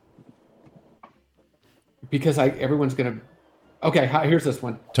 Because everyone's gonna. Okay, here's this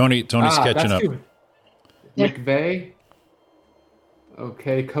one. Tony's catching up. McVay.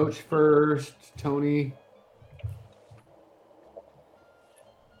 Okay, coach first. Tony.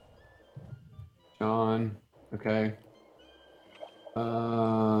 John. Okay.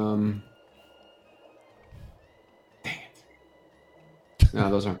 Dang it. No,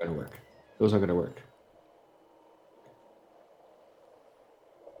 those aren't going to work. Those aren't going to work.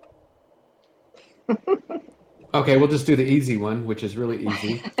 Okay, we'll just do the easy one, which is really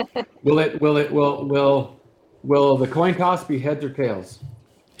easy. Will the coin toss be heads or tails?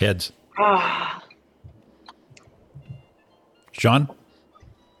 Heads. Ah. Sean?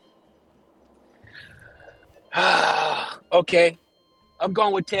 Okay. I'm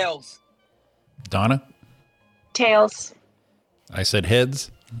going with tails. Donna? Tails. I said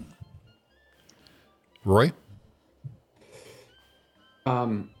heads. Roy?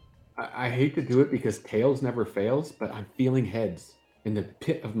 I hate to do it because tails never fails, but I'm feeling heads in the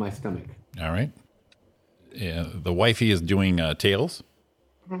pit of my stomach. All right. Yeah, the wifey is doing tails.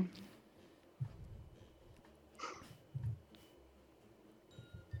 Mm-hmm.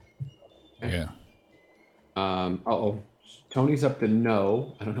 Yeah. Tony's up to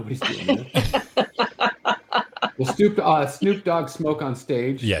no. I don't know what he's doing there. Will Snoop Dogg smoke on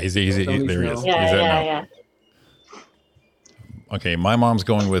stage? Yeah, there he is. Yeah, yeah. Okay, my mom's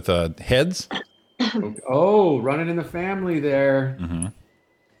going with heads. Oh, running in the family there. Mm-hmm.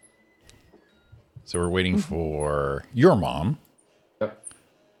 So we're waiting for your mom. Yep.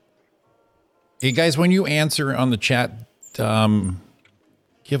 Hey, guys, when you answer on the chat,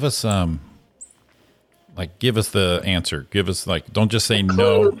 give us give us the answer. Give us don't just say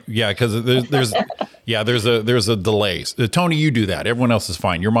no. Yeah, because there's a delay. Tony, you do that. Everyone else is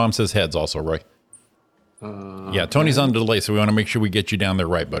fine. Your mom says heads also, right? Yeah, Tony's on delay, so we want to make sure we get you down there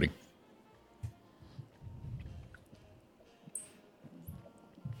right, buddy.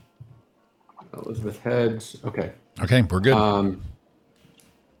 Elizabeth heads. Okay. Okay, we're good.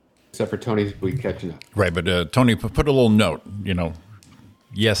 Except for Tony's we catching up. Right, but Tony, put a little note,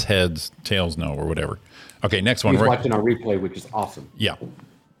 yes, heads, tails, no, or whatever. Okay, next one. He's watching our replay, which is awesome. Yeah.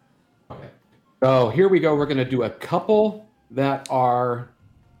 Okay. So here we go. We're going to do a couple that are,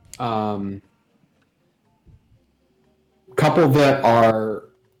 what am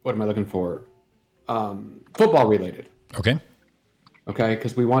I looking for? Football related. Okay. Okay,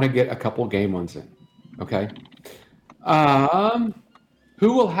 because we want to get a couple game ones in. Okay.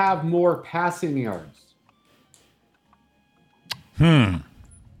 Who will have more passing yards? So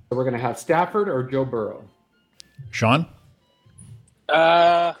we're going to have Stafford or Joe Burrow. Sean?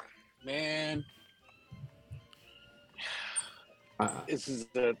 Man. This is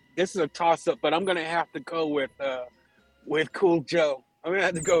a toss up, but I'm going to have to go with Cool Joe. I'm going to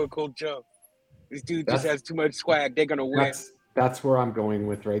have to go with Cool Joe. This dude just has too much swag. They're going to win. That's where I'm going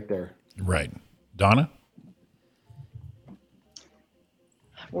with right there. Right. Donna?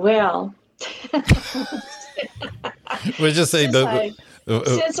 Well, we'll just say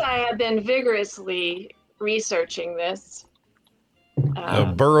since I have been vigorously researching this,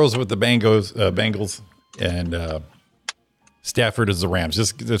 Burrows with the Bengals, and Stafford is the Rams.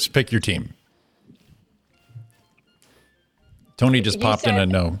 Just pick your team. Tony just popped in a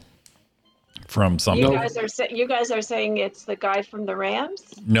no from something. You guys are saying it's the guy from the Rams?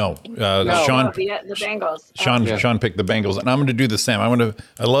 No, no. Sean. The Bengals. Sean picked the Bengals, and I'm going to do the same. I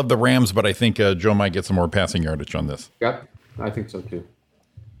love the Rams, but I think Joe might get some more passing yardage on this. Yep, I think so too.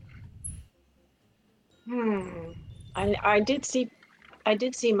 I did see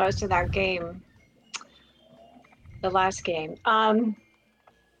most of that game. The last game. I'll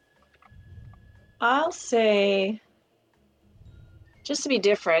say, just to be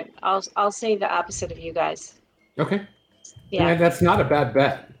different, I'll say the opposite of you guys. Okay. Yeah, that's not a bad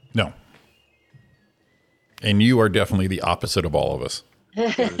bet. No. And you are definitely the opposite of all of us. Yeah,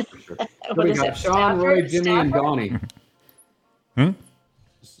 for sure. So we got Sean, Roy, Jimmy, and Donnie. So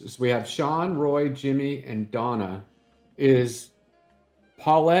we have Sean, Roy, Jimmy, and Donna.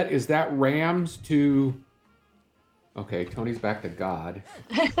 Paulette, is that Rams to... Okay, Tony's back to God.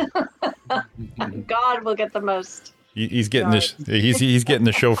 God will get the most. He's getting this. He's getting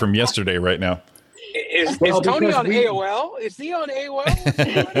the show from yesterday right now. Is Tony on AOL? Is he on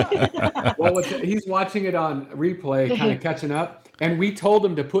AOL? Well, he's watching it on replay, kind of catching up. And we told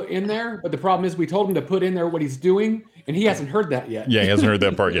him to put in there, but the problem is we told him to put in there what he's doing, and he hasn't heard that yet. Yeah, he hasn't heard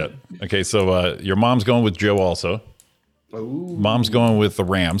that part yet. Okay, so your mom's going with Joe also. Ooh. Mom's going with the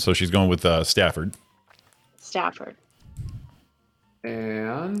Rams, so she's going with Stafford. Stafford.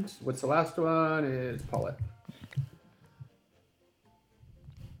 And what's the last one? Is Paulette.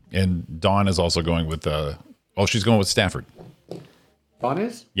 And Dawn is also going with she's going with Stafford. Dawn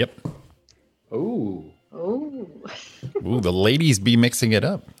is? Yep. Ooh. Ooh. Ooh, the ladies be mixing it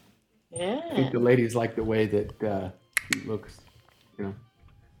up. Yeah. I think the ladies like the way that he looks,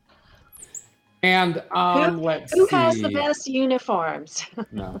 And let's see. Who has the best uniforms?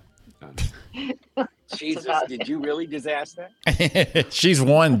 No. Jesus, did you really just ask that? She's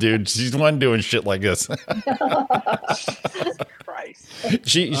one, dude. She's one doing shit like this. Christ.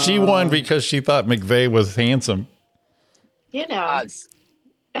 She won because she thought McVeigh was handsome. You know.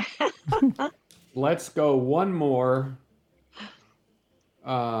 Let's go one more.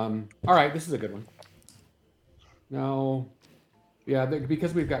 All right, this is a good one. No, yeah,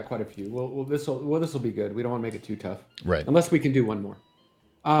 because we've got quite a few. This will be good. We don't want to make it too tough, right? Unless we can do one more.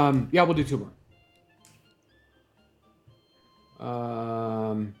 Yeah, we'll do two more.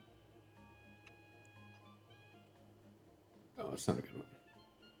 Oh, it's not a good one.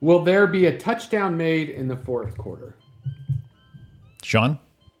 Will there be a touchdown made in the fourth quarter? Sean?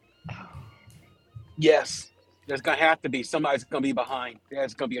 Yes. There's going to have to be. Somebody's going to be behind.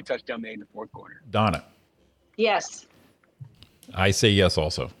 There's going to be a touchdown made in the fourth quarter. Donna? Yes. I say yes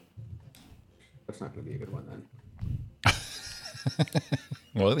also. That's not going to be a good one then.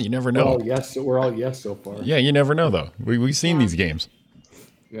 Well, you never know. We're all yes so far. Yeah, you never know, though. We've seen these games.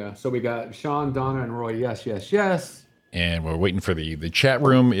 Yeah, so we got Sean, Donna, and Roy. Yes, yes, yes. And we're waiting for the chat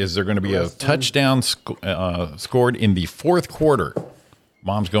room. Is there going to be a touchdown scored in the fourth quarter?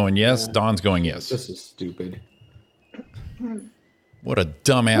 Mom's going yes. Yeah. Don's going yes. This is stupid. What a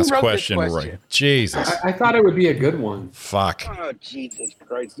dumbass question, Roy. Jesus. I thought it would be a good one. Fuck. Oh, Jesus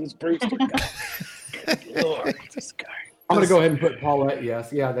Christ. This Brewster guy. Good Lord, this guy. I'm going to go ahead and put Paulette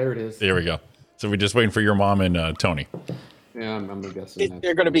yes. Yeah, there it is. There we go. So we're just waiting for your mom and Tony. Yeah, I'm guessing.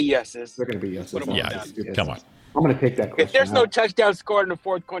 They're going to be yeses. They're going to be yeses. Yeah, come on. I'm going to take that question. If there's no touchdown scored in the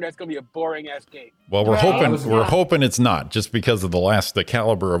fourth quarter, that's going to be a boring ass game. Well, we're hoping it's not, just because of the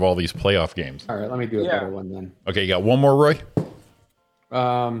caliber of all these playoff games. All right, let me do a better one then. Okay, you got one more, Roy?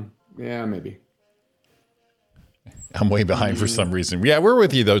 Yeah, maybe. I'm way behind for some reason. Yeah, we're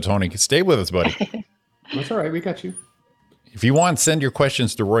with you though, Tony. Stay with us, buddy. That's all right. We got you. If you want, send your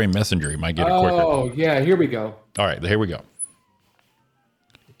questions to Roy Messenger. You might get it quicker. Oh, yeah. Here we go. All right, here we go.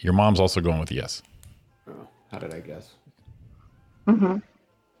 Your mom's also going with yes. Oh, how did I guess? Mm-hmm.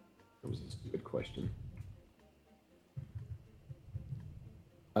 That was a stupid question.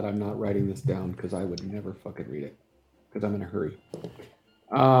 But I'm not writing this down because I would never fucking read it because I'm in a hurry.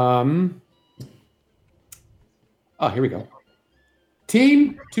 Oh, here we go.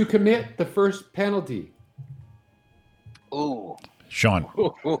 Team to commit the first penalty. Ooh. Sean.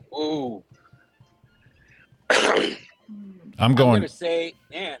 Ooh. I'm going to say,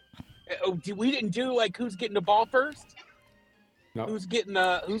 man, we didn't do like who's getting the ball first? No. Who's going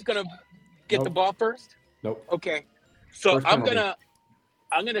to get the ball first? Nope. Okay. So First I'm penalty.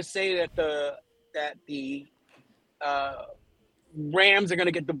 going to say that the Rams are going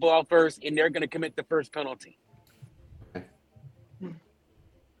to get the ball first and they're going to commit the first penalty.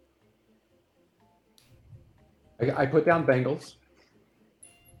 I put down Bengals.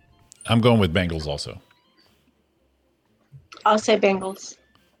 I'm going with Bengals also. I'll say Bengals.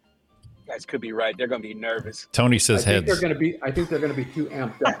 You guys could be right. They're going to be nervous. Tony says heads. I think they're going to be too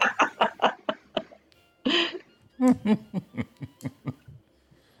amped up.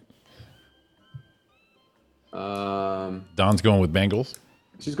 Don's going with Bengals.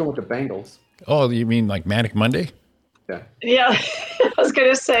 She's going with the Bengals. Oh, you mean like Manic Monday? Yeah. Yeah, I was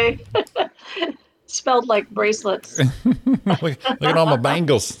going to say. Spelled like bracelets. look at all my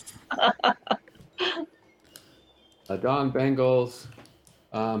bangles. Don Bengals.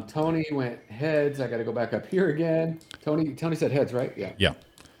 Tony went heads. I got to go back up here again. Tony said heads, right? Yeah. Yeah.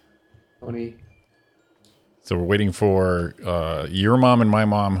 Tony. So we're waiting for your mom and my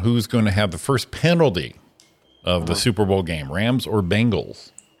mom. Who's going to have the first penalty of the Super Bowl game? Rams or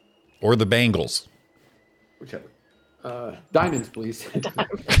Bengals? Or the Bengals? Whichever. Diamonds, please.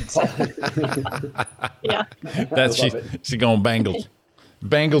 Yeah. That's she going Bengals.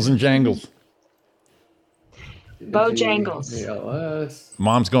 Bangles and jangles. Bojangles. ALS.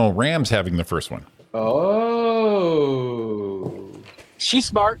 Mom's going Rams having the first one. Oh. She's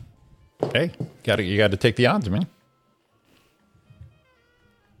smart. Hey, you got to take the odds, man.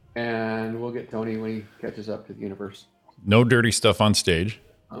 And we'll get Tony when he catches up to the universe. No dirty stuff on stage.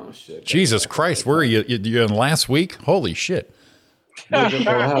 Oh shit! Jesus Christ, where are you? You in last week? Holy shit!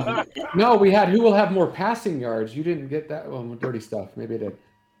 No, we had who will have more passing yards. You didn't get that one with dirty stuff. Maybe I did.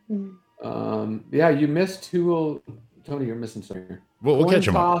 Yeah, you missed who will. Tony, you're missing something here. We'll catch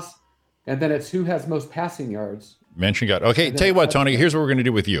him up. And then it's who has most passing yards. Mention God. Okay, tell you what, Tony. Here's what we're going to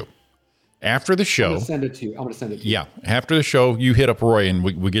do with you. After the show, I'm going to send it to you. Yeah, after the show, you hit up Roy and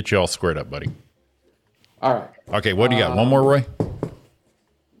we get you all squared up, buddy. All right. Okay, what do you got? One more, Roy?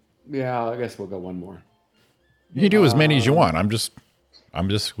 Yeah, I guess we'll go one more. You can do as many as you want. I'm just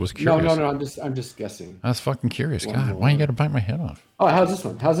was curious. No. I'm just guessing. I was fucking curious. God, why you got to bite my head off? Oh, how's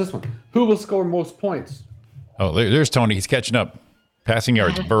this one? Who will score most points? Oh, there's Tony. He's catching up. Passing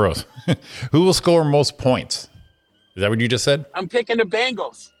yards, Burrows. Who will score most points? Is that what you just said? I'm picking the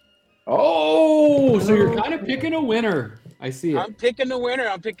Bengals. Oh, so you're kind of picking a winner. I see it. I'm picking the winner.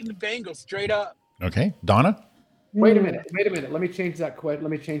 I'm picking the Bengals straight up. Okay, Donna. Wait a minute. Let me change that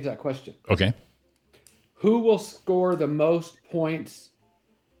question. Okay. Who will score the most points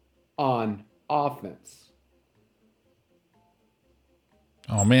on offense?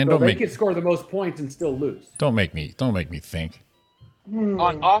 Oh man, so they can score the most points and still lose. Don't make me think.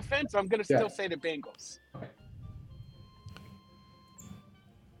 On offense, I'm gonna still say the Bengals. Okay.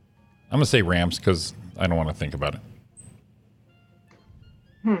 I'm gonna say Rams because I don't want to think about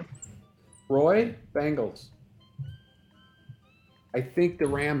it. Roy, Bengals. I think the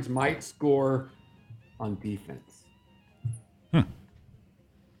Rams might score on defense.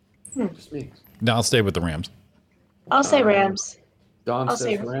 Just me. No, I'll stay with the Rams. I'll say Rams. Don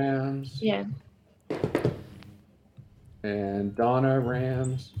says Rams. Yeah. And Donna,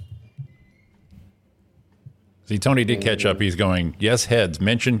 Rams. See, Tony did catch up. He's going, yes, heads.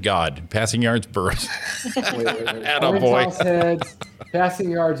 Mention God. Passing yards, Burrows. Wait. Attaboy. Heads.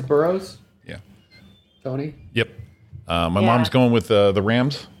 Passing yards, Burrows. Yeah. Tony? Yep. My mom's going with the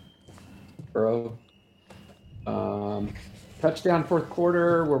Rams. Burrow. Touchdown fourth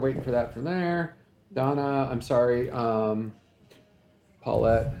quarter. We're waiting for that from there. Donna, I'm sorry.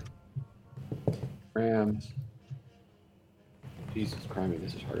 Paulette. Rams. Jesus Christ,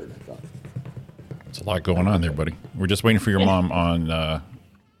 this is harder than I thought. There's a lot going on there, buddy. We're just waiting for your mom on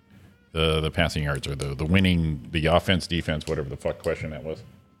the passing yards or the winning, the offense, defense, whatever the fuck question that was.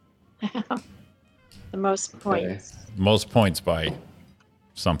 The most points. Okay. Most points by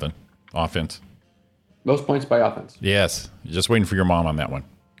something. Offense. Most points by offense. Yes. Just waiting for your mom on that one.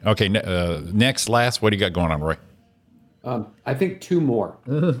 Okay. Last. What do you got going on, Roy? I think two more.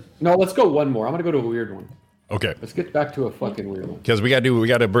 No, let's go one more. I'm going to go to a weird one. Okay. Let's get back to a fucking weird one. Because we got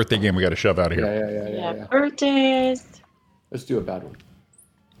a birthday game we got to shove out of here. Yeah. Birthdays. Let's do a bad one.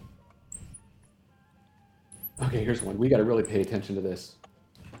 Okay, here's one. We got to really pay attention to this.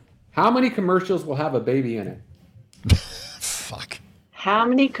 How many commercials will have a baby in it? Fuck. How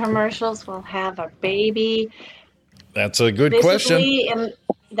many commercials will have a baby? That's a good question.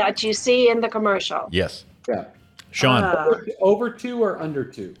 That you see in the commercial. Yes. Yeah. Sean. Over 2 or under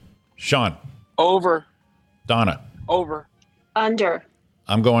 2? Sean. Over. Donna. Over. Under.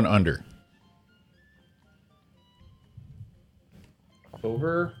 I'm going under.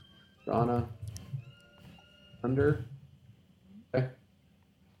 Over. Donna. Under. Okay.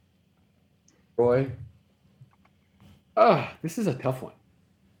 Roy. This is a tough one.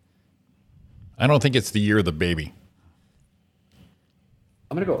 I don't think it's the year of the baby.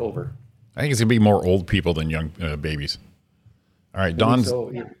 I'm going to go over. I think it's going to be more old people than young babies. All right, Don's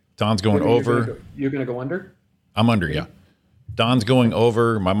going over. You're going to go under? I'm under, yeah. Don's going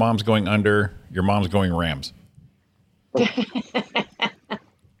over. My mom's going under. Your mom's going Rams.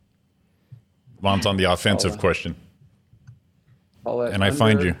 Mom's on the offensive question. And I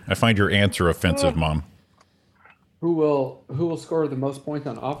find your answer offensive, Mom. Who will score the most points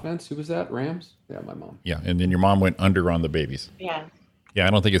on offense? Who was that? Rams? Yeah, my mom. Yeah, and then your mom went under on the babies. Yeah. Yeah, I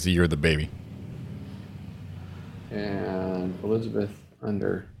don't think it's the year of the baby. And Elizabeth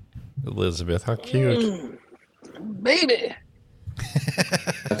under. Elizabeth, how cute. Baby.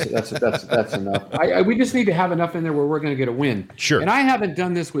 That's enough. We just need to have enough in there where we're going to get a win. Sure. And I haven't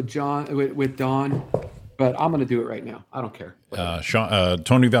done this with Don, but I'm going to do it right now. I don't care.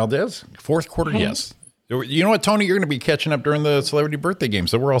 Tony Valdez, fourth quarter, yes. You know what, Tony? You're going to be catching up during the celebrity birthday game,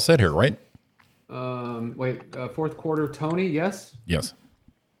 so we're all set here, right? Fourth quarter, Tony, yes? Yes.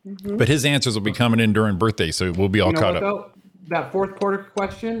 Mm-hmm. But his answers will be coming in during birthday, so we'll be all caught up. Though? That fourth quarter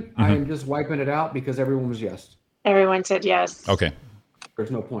question, I am just wiping it out because everyone was yes. Everyone said yes. Okay. There's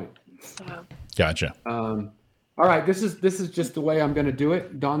no point. So. Gotcha. All right, this is just the way I'm going to do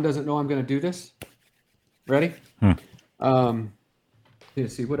it. Don doesn't know I'm going to do this. Ready? Let's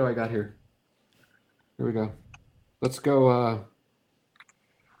see. What do I got here? Here we go. Let's go.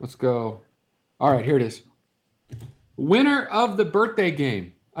 All right, here it is. Winner of the birthday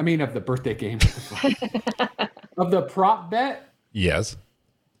game. Of the birthday game. Of the prop bet. Yes.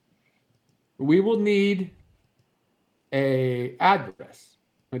 We will need a address.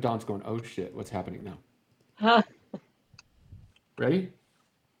 Don's going, oh shit, what's happening now? Huh. Ready?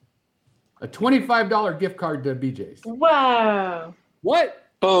 A $25 gift card to BJ's. Wow. What?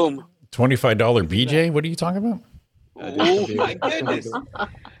 Boom. $25 BJ? What are you talking about? Oh my goodness.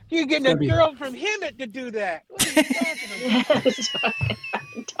 You're getting a girl from Hemet to do that. What are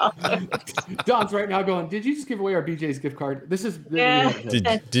you talking about? Don's right now going, did you just give away our BJ's gift card? This is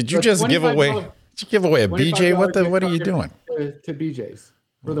Did you just give away? Did you give away a BJ? What are you doing? To BJ's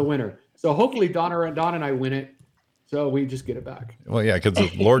for the winner. So hopefully Donna and I win it. So we just get it back. Well, yeah,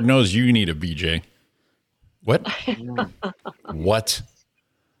 because Lord knows you need a BJ. What? What?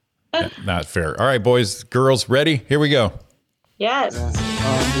 Not fair. All right, boys, girls, ready? Here we go. Yes.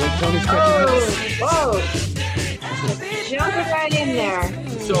 Whoa. Jump right in there.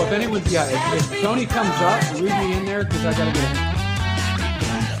 So if anyone's, if Tony comes up, read me in there because I got to get in.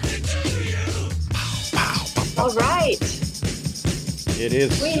 All right. It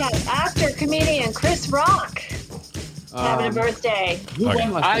is. We have actor, comedian Chris Rock having a birthday.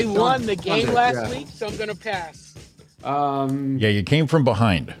 I won the game last week, so I'm going to pass. Yeah, you came from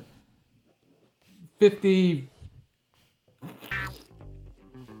behind.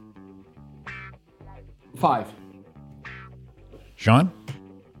 55. Sean?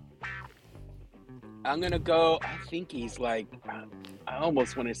 I'm going to go, I think he's like, I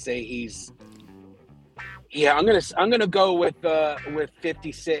almost want to say he's, I'm going to go with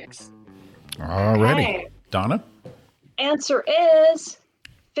 56. All righty. Okay. Donna? Answer is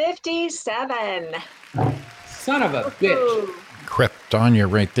 57. Son of a bitch. Crept on you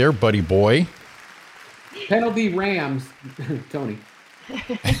right there, buddy boy. Penalty Rams, Tony.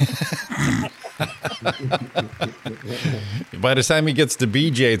 By the time he gets to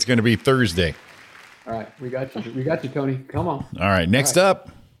BJ, it's going to be Thursday. All right, we got you. We got you, Tony. Come on. All right, next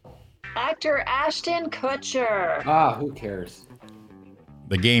up. Actor Ashton Kutcher. Who cares?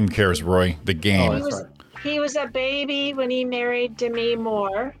 The game cares, Roy. The game. He was a baby when he married Demi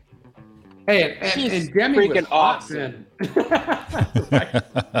Moore. Hey, and Demi was awesome.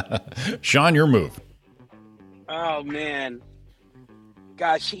 Sean, your move. Oh man,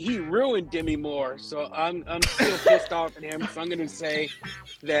 gosh, he ruined Demi Moore. So I'm still pissed off at him. So I'm gonna say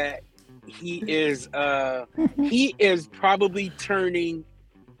that he is probably turning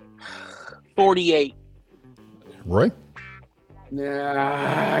 48. Roy?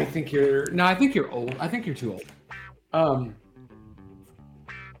 Nah, I think you're old. I think you're too old.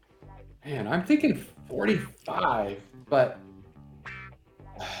 Man, I'm thinking 45, but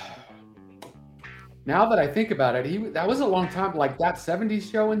now that I think about it, that was a long time, like that 70s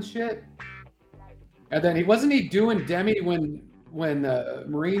show and shit. And then wasn't he doing Demi when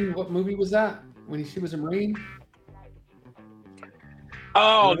Marine, what movie was that? When she was a Marine?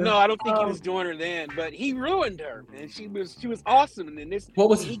 Oh no, I don't think he was doing her then, but he ruined her, and she was awesome. And then he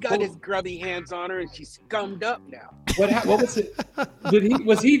got his grubby hands on her, and she's scummed up now. What was it?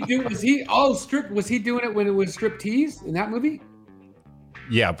 Was he doing it when it was striptease in that movie?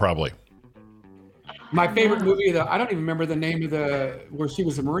 Yeah, probably. My favorite movie, I don't even remember the name of where she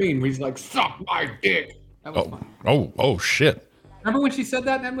was a Marine, where he's like, suck my dick. That was fun. Oh, shit. Remember when she said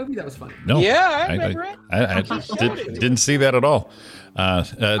that in that movie? That was funny. No. Yeah, I remember it. I didn't see that at all.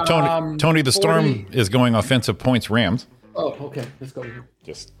 Tony the Storm 40. Is going offensive points Rams. Oh, okay. Let's go here.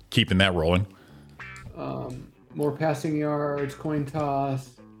 Just keeping that rolling. More passing yards, coin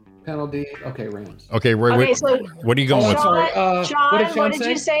toss, penalty. Okay, Rams. Okay, Roy, what are you going with? Sean, what did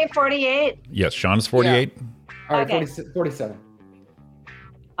you say? 48? Yes, Sean's 48. Yeah. All right, 47.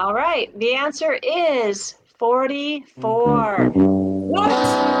 All right. The answer is 44. What?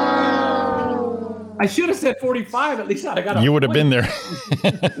 I should have said 45. At least I got. You would have been there.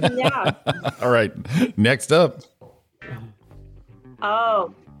 Yeah. All right. Next up.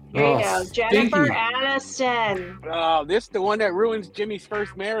 Oh, here you go. Jennifer Aniston. Oh, this is the one that ruins Jimmy's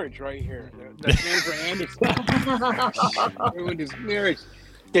first marriage right here. That's Jennifer Aniston. Ruined his marriage.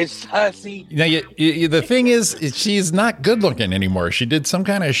 This hussy. Now, the thing is, she's not good looking anymore. She did some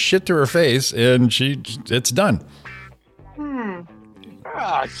kind of shit to her face, and it's done.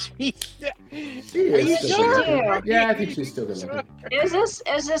 Oh, she is sure? Yeah, I think she's still good looking. Is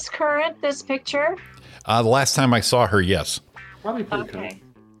this current? This picture? The last time I saw her, yes. Probably pretty current.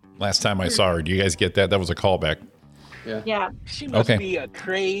 Last time I saw her, do you guys get that? That was a callback. Yeah. She must be a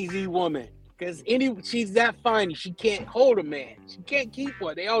crazy woman. Because she's that fine, she can't hold a man. She can't keep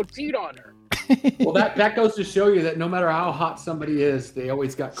one. They all cheat on her. Well, that goes to show you that no matter how hot somebody is, they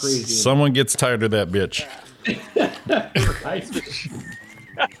always got crazy. Someone gets tired of that bitch.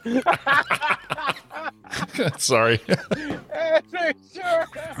 Sorry.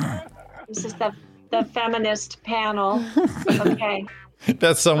 This is the feminist panel. Okay.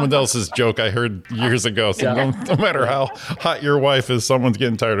 That's someone else's joke I heard years ago. So no matter how hot your wife is, someone's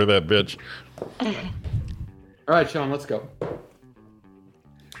getting tired of that bitch. All right, Sean, let's go.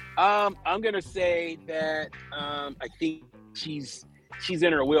 I'm gonna say that I think she's she's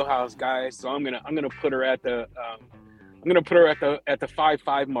in her wheelhouse, guys. So I'm gonna put her at the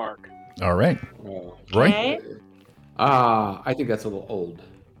 5-5 mark. All right. Okay. Roy? I think that's a little old.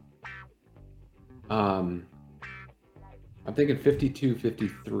 I'm thinking 52,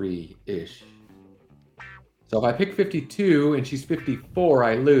 53-ish. So if I pick 52 and she's 54,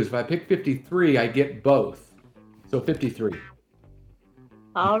 I lose. If I pick 53, I get both. So 53.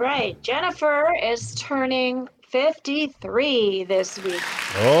 All right. Jennifer is turning 53 this week.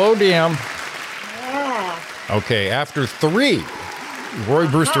 Oh, damn. Yeah. Okay, after 3, Roy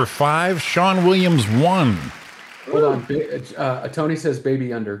Brewster 5, Sean Williams 1. Hold on. Tony says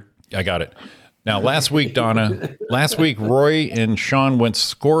baby under. I got it. Now, last week, Donna, Roy and Sean went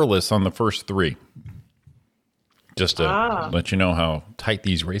scoreless on the first 3. Just to let you know how tight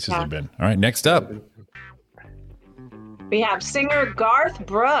these races have been. All right, next up. We have singer Garth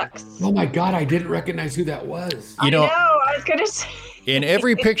Brooks. Oh my God, I didn't recognize who that was. I know, I was going to say. In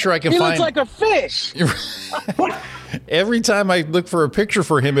every picture I can He find. looks like a fish. Every time I look for a picture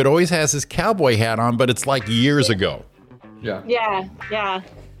for him, it always has his cowboy hat on, but it's like years ago. Yeah. Yeah.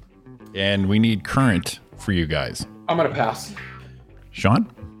 And we need current for you guys. I'm going to pass. Sean?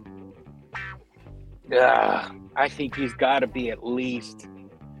 I think he's got to be at least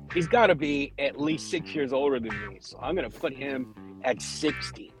 6 years older than me. So I'm going to put him at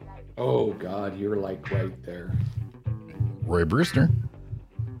 60. Oh, God, you're like right there. Roy Brewster.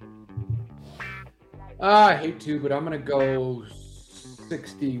 I hate to, but I'm going to go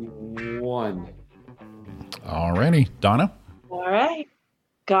 61. All righty. Donna? All right.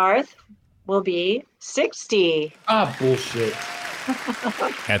 Garth will be 60. Bullshit.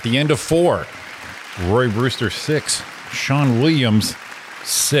 At the end of 4, Roy Brewster 6, Sean Williams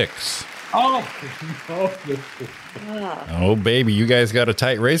 6. Oh, baby, you guys got a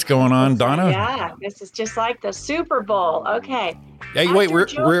tight race going on, Donna. Yeah, this is just like the Super Bowl. Okay. Hey, wait,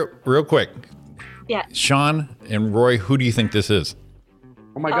 real quick. Yeah. Sean and Roy, who do you think this is?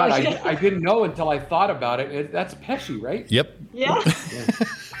 Oh my God, I didn't know until I thought about it. That's Pesci, right? Yep. Yeah.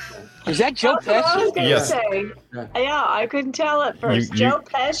 Is that Joe That's what I was Pesci? going to say. Yeah, I couldn't tell at first. Joe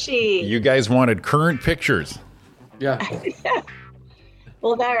Pesci. You guys wanted current pictures. Yeah.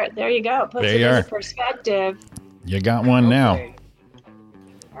 Well, there you go. Puts it into perspective. You got one now.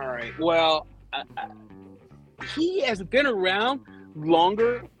 All right. Well, he has been around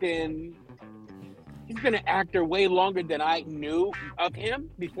longer than... He's been an actor way longer than I knew of him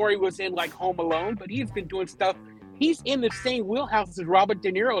before he was in like Home Alone, but he's been doing stuff. He's in the same wheelhouse as Robert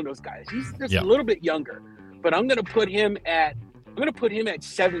De Niro and those guys. He's just a little bit younger, but I'm going to put him at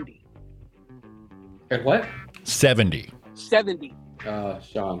 70. At what? 70. 70.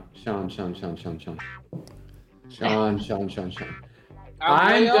 Sean. I'm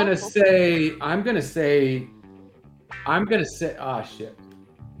gonna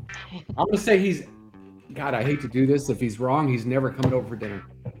say. He's. God, I hate to do this. If he's wrong, he's never coming over for dinner.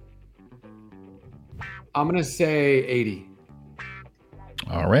 I'm gonna say 80.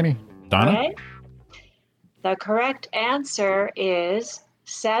 Alrighty, Donna. Okay. The correct answer is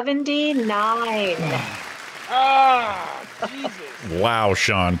 79. Jesus. Wow,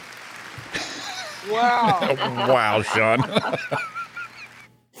 Sean. Wow. Wow, Sean.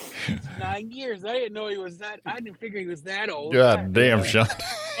 9 years. I didn't know he was that. I didn't figure he was that old. God damn, Sean.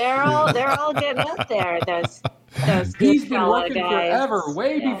 They're all getting up there. Those He's been Goodfellas working guys. forever.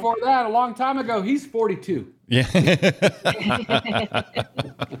 Way before that, a long time ago. He's 42. Yeah.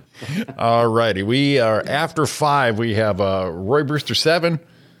 All righty. We are after 5. We have Roy Brewster 7,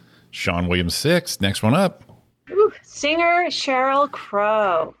 Sean Williams 6. Next one up. Ooh, singer Sheryl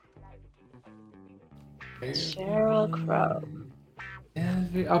Crow. Sheryl Crow.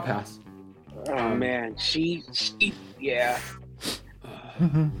 I'll pass. Oh man, she yeah.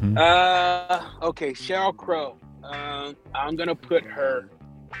 Okay, Sheryl Crow. I'm gonna put her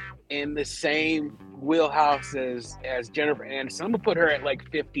in the same wheelhouse as Jennifer Aniston. I'm gonna put her at like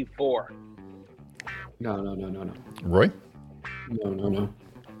 54. No. Roy?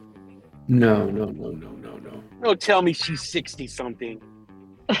 No. Don't tell me she's 60 something.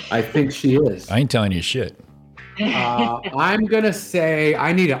 I think she is. I ain't telling you shit. I'm gonna say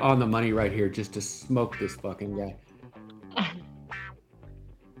I need it on the money right here just to smoke this fucking guy.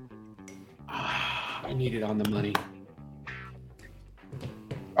 I need it on the money.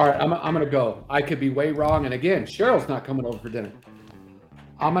 All right, I'm gonna go. I could be way wrong, and again, Cheryl's not coming over for dinner.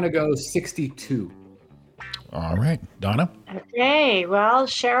 I'm gonna go 62. All right, Donna. Okay, well,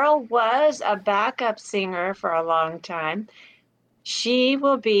 Sheryl was a backup singer for a long time. She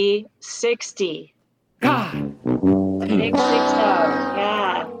will be 60. God. Big 60,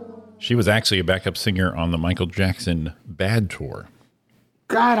 yeah. She was actually a backup singer on the Michael Jackson Bad Tour.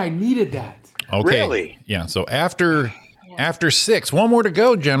 God, I needed that. Okay. Really? Yeah. So after 6, one more to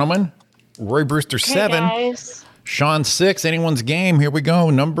go, gentlemen. Roy Brewster 7. Guys. Sean 6. Anyone's game. Here we go.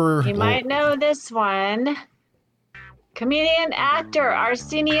 You might know this one. Comedian actor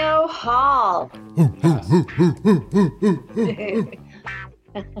Arsenio Hall.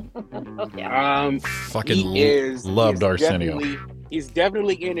 Loved Arsenio. He's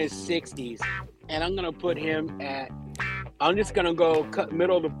definitely in his 60s, and I'm gonna put him at. I'm just gonna go cut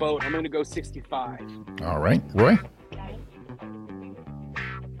middle of the boat. I'm gonna go 65. All right, Roy.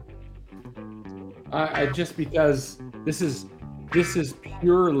 Just because this is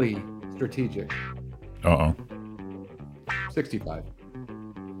purely strategic. 65.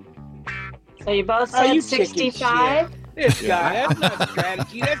 So you both said 65? This guy, that's not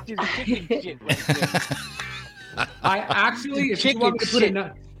strategy. That's just chicken shit right there. I actually, if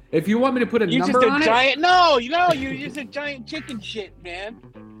you want me to put a you're number just a on giant, it. No, you're just a giant chicken shit, man.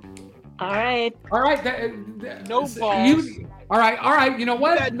 All right. No balls. All right. You know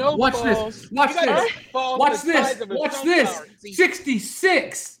what? No Watch balls. this. Watch this.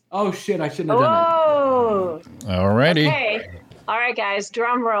 66. Oh shit! I shouldn't have done that. All righty. Okay. All right, guys.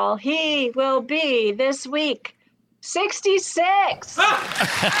 Drum roll. He will be this week 66.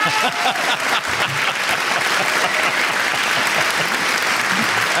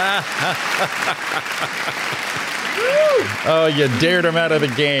 Oh, you dared him out of the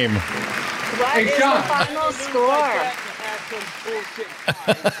game. What is the final score?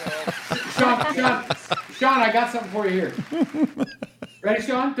 Sean, I got something for you here. Ready,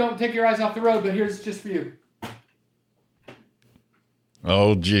 Sean? Don't take your eyes off the road, but here's just for you.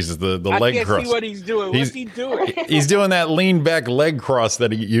 Oh, Jesus, the leg cross. I can't see what he's doing. What's he doing? He's doing that lean back leg cross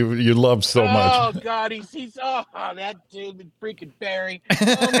that you love so much. Oh, God, he's that dude, freaking Barry. Oh,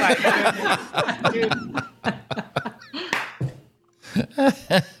 my goodness.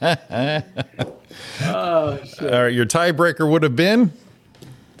 Oh, shit. All right, your tiebreaker would have been?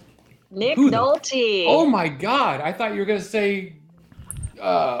 Nick Nolte. Oh, my God. I thought you were going to say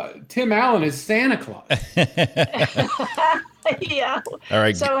Tim Allen is Santa Claus. Yeah. All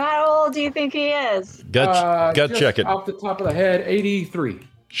right. So how old do you think he is? Gut check it. Off the top of the head, 83.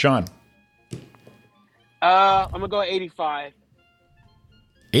 Sean. I'm going to go 85.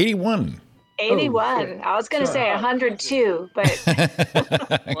 81. 81. I was going to say 102, but.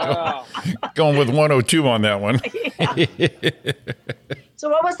 Wow. Going with 102 on that one. So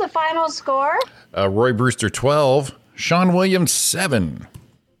what was the final score? Roy Brewster 12. Sean Williams 7.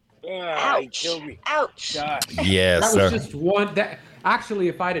 Ouch. Ouch. Yes. That was just one. Actually,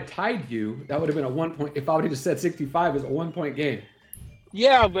 if I'd have tied you, that would have been a 1 point. If I would have just said 65, it was a 1 point game.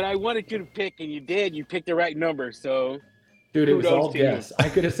 Yeah, but I wanted you to pick, and you did. You picked the right number, so. Dude, it was all guess. I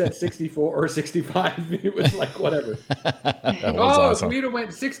could have said 64 or 65. It was like whatever. That was awesome. If we'd have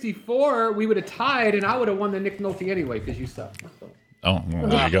went 64, we would have tied, and I would have won the Nick Nolte anyway because you suck. Oh, well,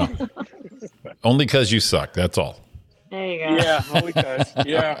 there you go. Only because you suck. That's all. There you go. Yeah, only because.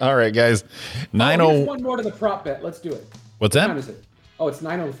 Yeah. All right, guys. Here's one more to the prop bet. Let's do it. What's that? What time is it? Oh, it's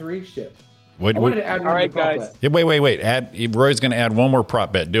 9:03. Shit. I wanted to add one to the prop bet. Yeah, wait. Roy's going to add one more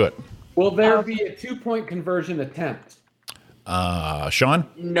prop bet. Do it. Will there be a 2-point conversion attempt? Sean?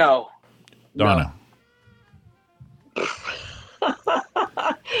 No. Donna? No.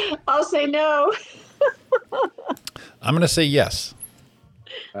 I'll say no. I'm going to say yes.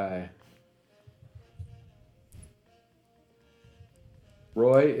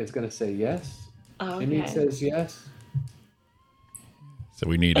 Roy is going to say yes. Okay. Amy says yes. So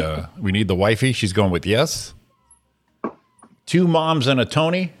we need the wifey. She's going with yes. 2 moms and a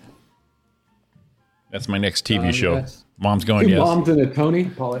Tony. That's my next TV show. Yes. Mom's going 2 yes. 2 moms and a Tony.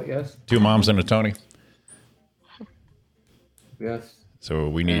 Paulette, yes. 2 moms and a Tony. Yes. So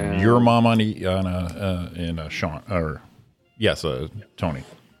we need your mom on a Sean or yes, Tony.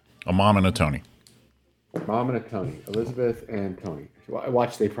 A mom and a Tony. Mom and a Tony. Elizabeth and Tony.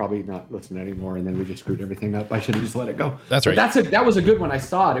 Watch, they probably not listen anymore, and then we just screwed everything up. I should have just let it go. That's right. That was a good one. I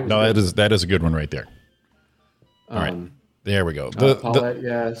saw it. That is a good one right there. All right, there we go. Paulette,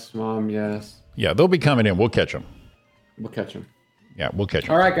 yes. Mom, yes. Yeah, they'll be coming in. We'll catch them. Yeah, we'll catch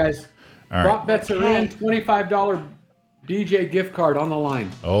them. All right, guys. All right. Prop bets are in. $25 DJ gift card on the line.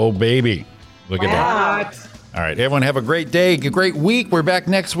 Oh, baby. Look at that. All right, everyone have a great day, a great week. We're back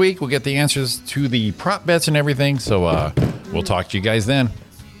next week. We'll get the answers to the prop bets and everything. So we'll talk to you guys then.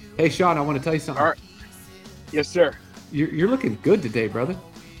 Hey, Sean, I want to tell you something. All right. Yes, sir. You're looking good today, brother.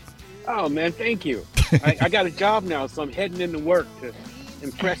 Oh, man, thank you. I got a job now, so I'm heading into work to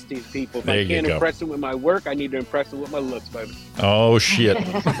impress these people. If There I you can't go. impress them with my work, I need to impress them with my looks, baby. Oh, shit.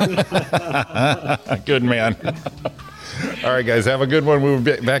 Good man. All right, guys, have a good one. We'll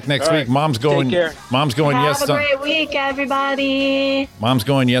be back next All week. right. Mom's going. Take care. Mom's going Have yes a on. great week, everybody. Mom's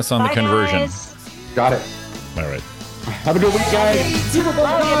going yes on Bye, the conversion. guys. Got it. All right. Have a good week, guys. Super Bowl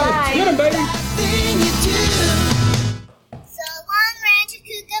Love you, time. bye. Get 'em, baby. Thing you do.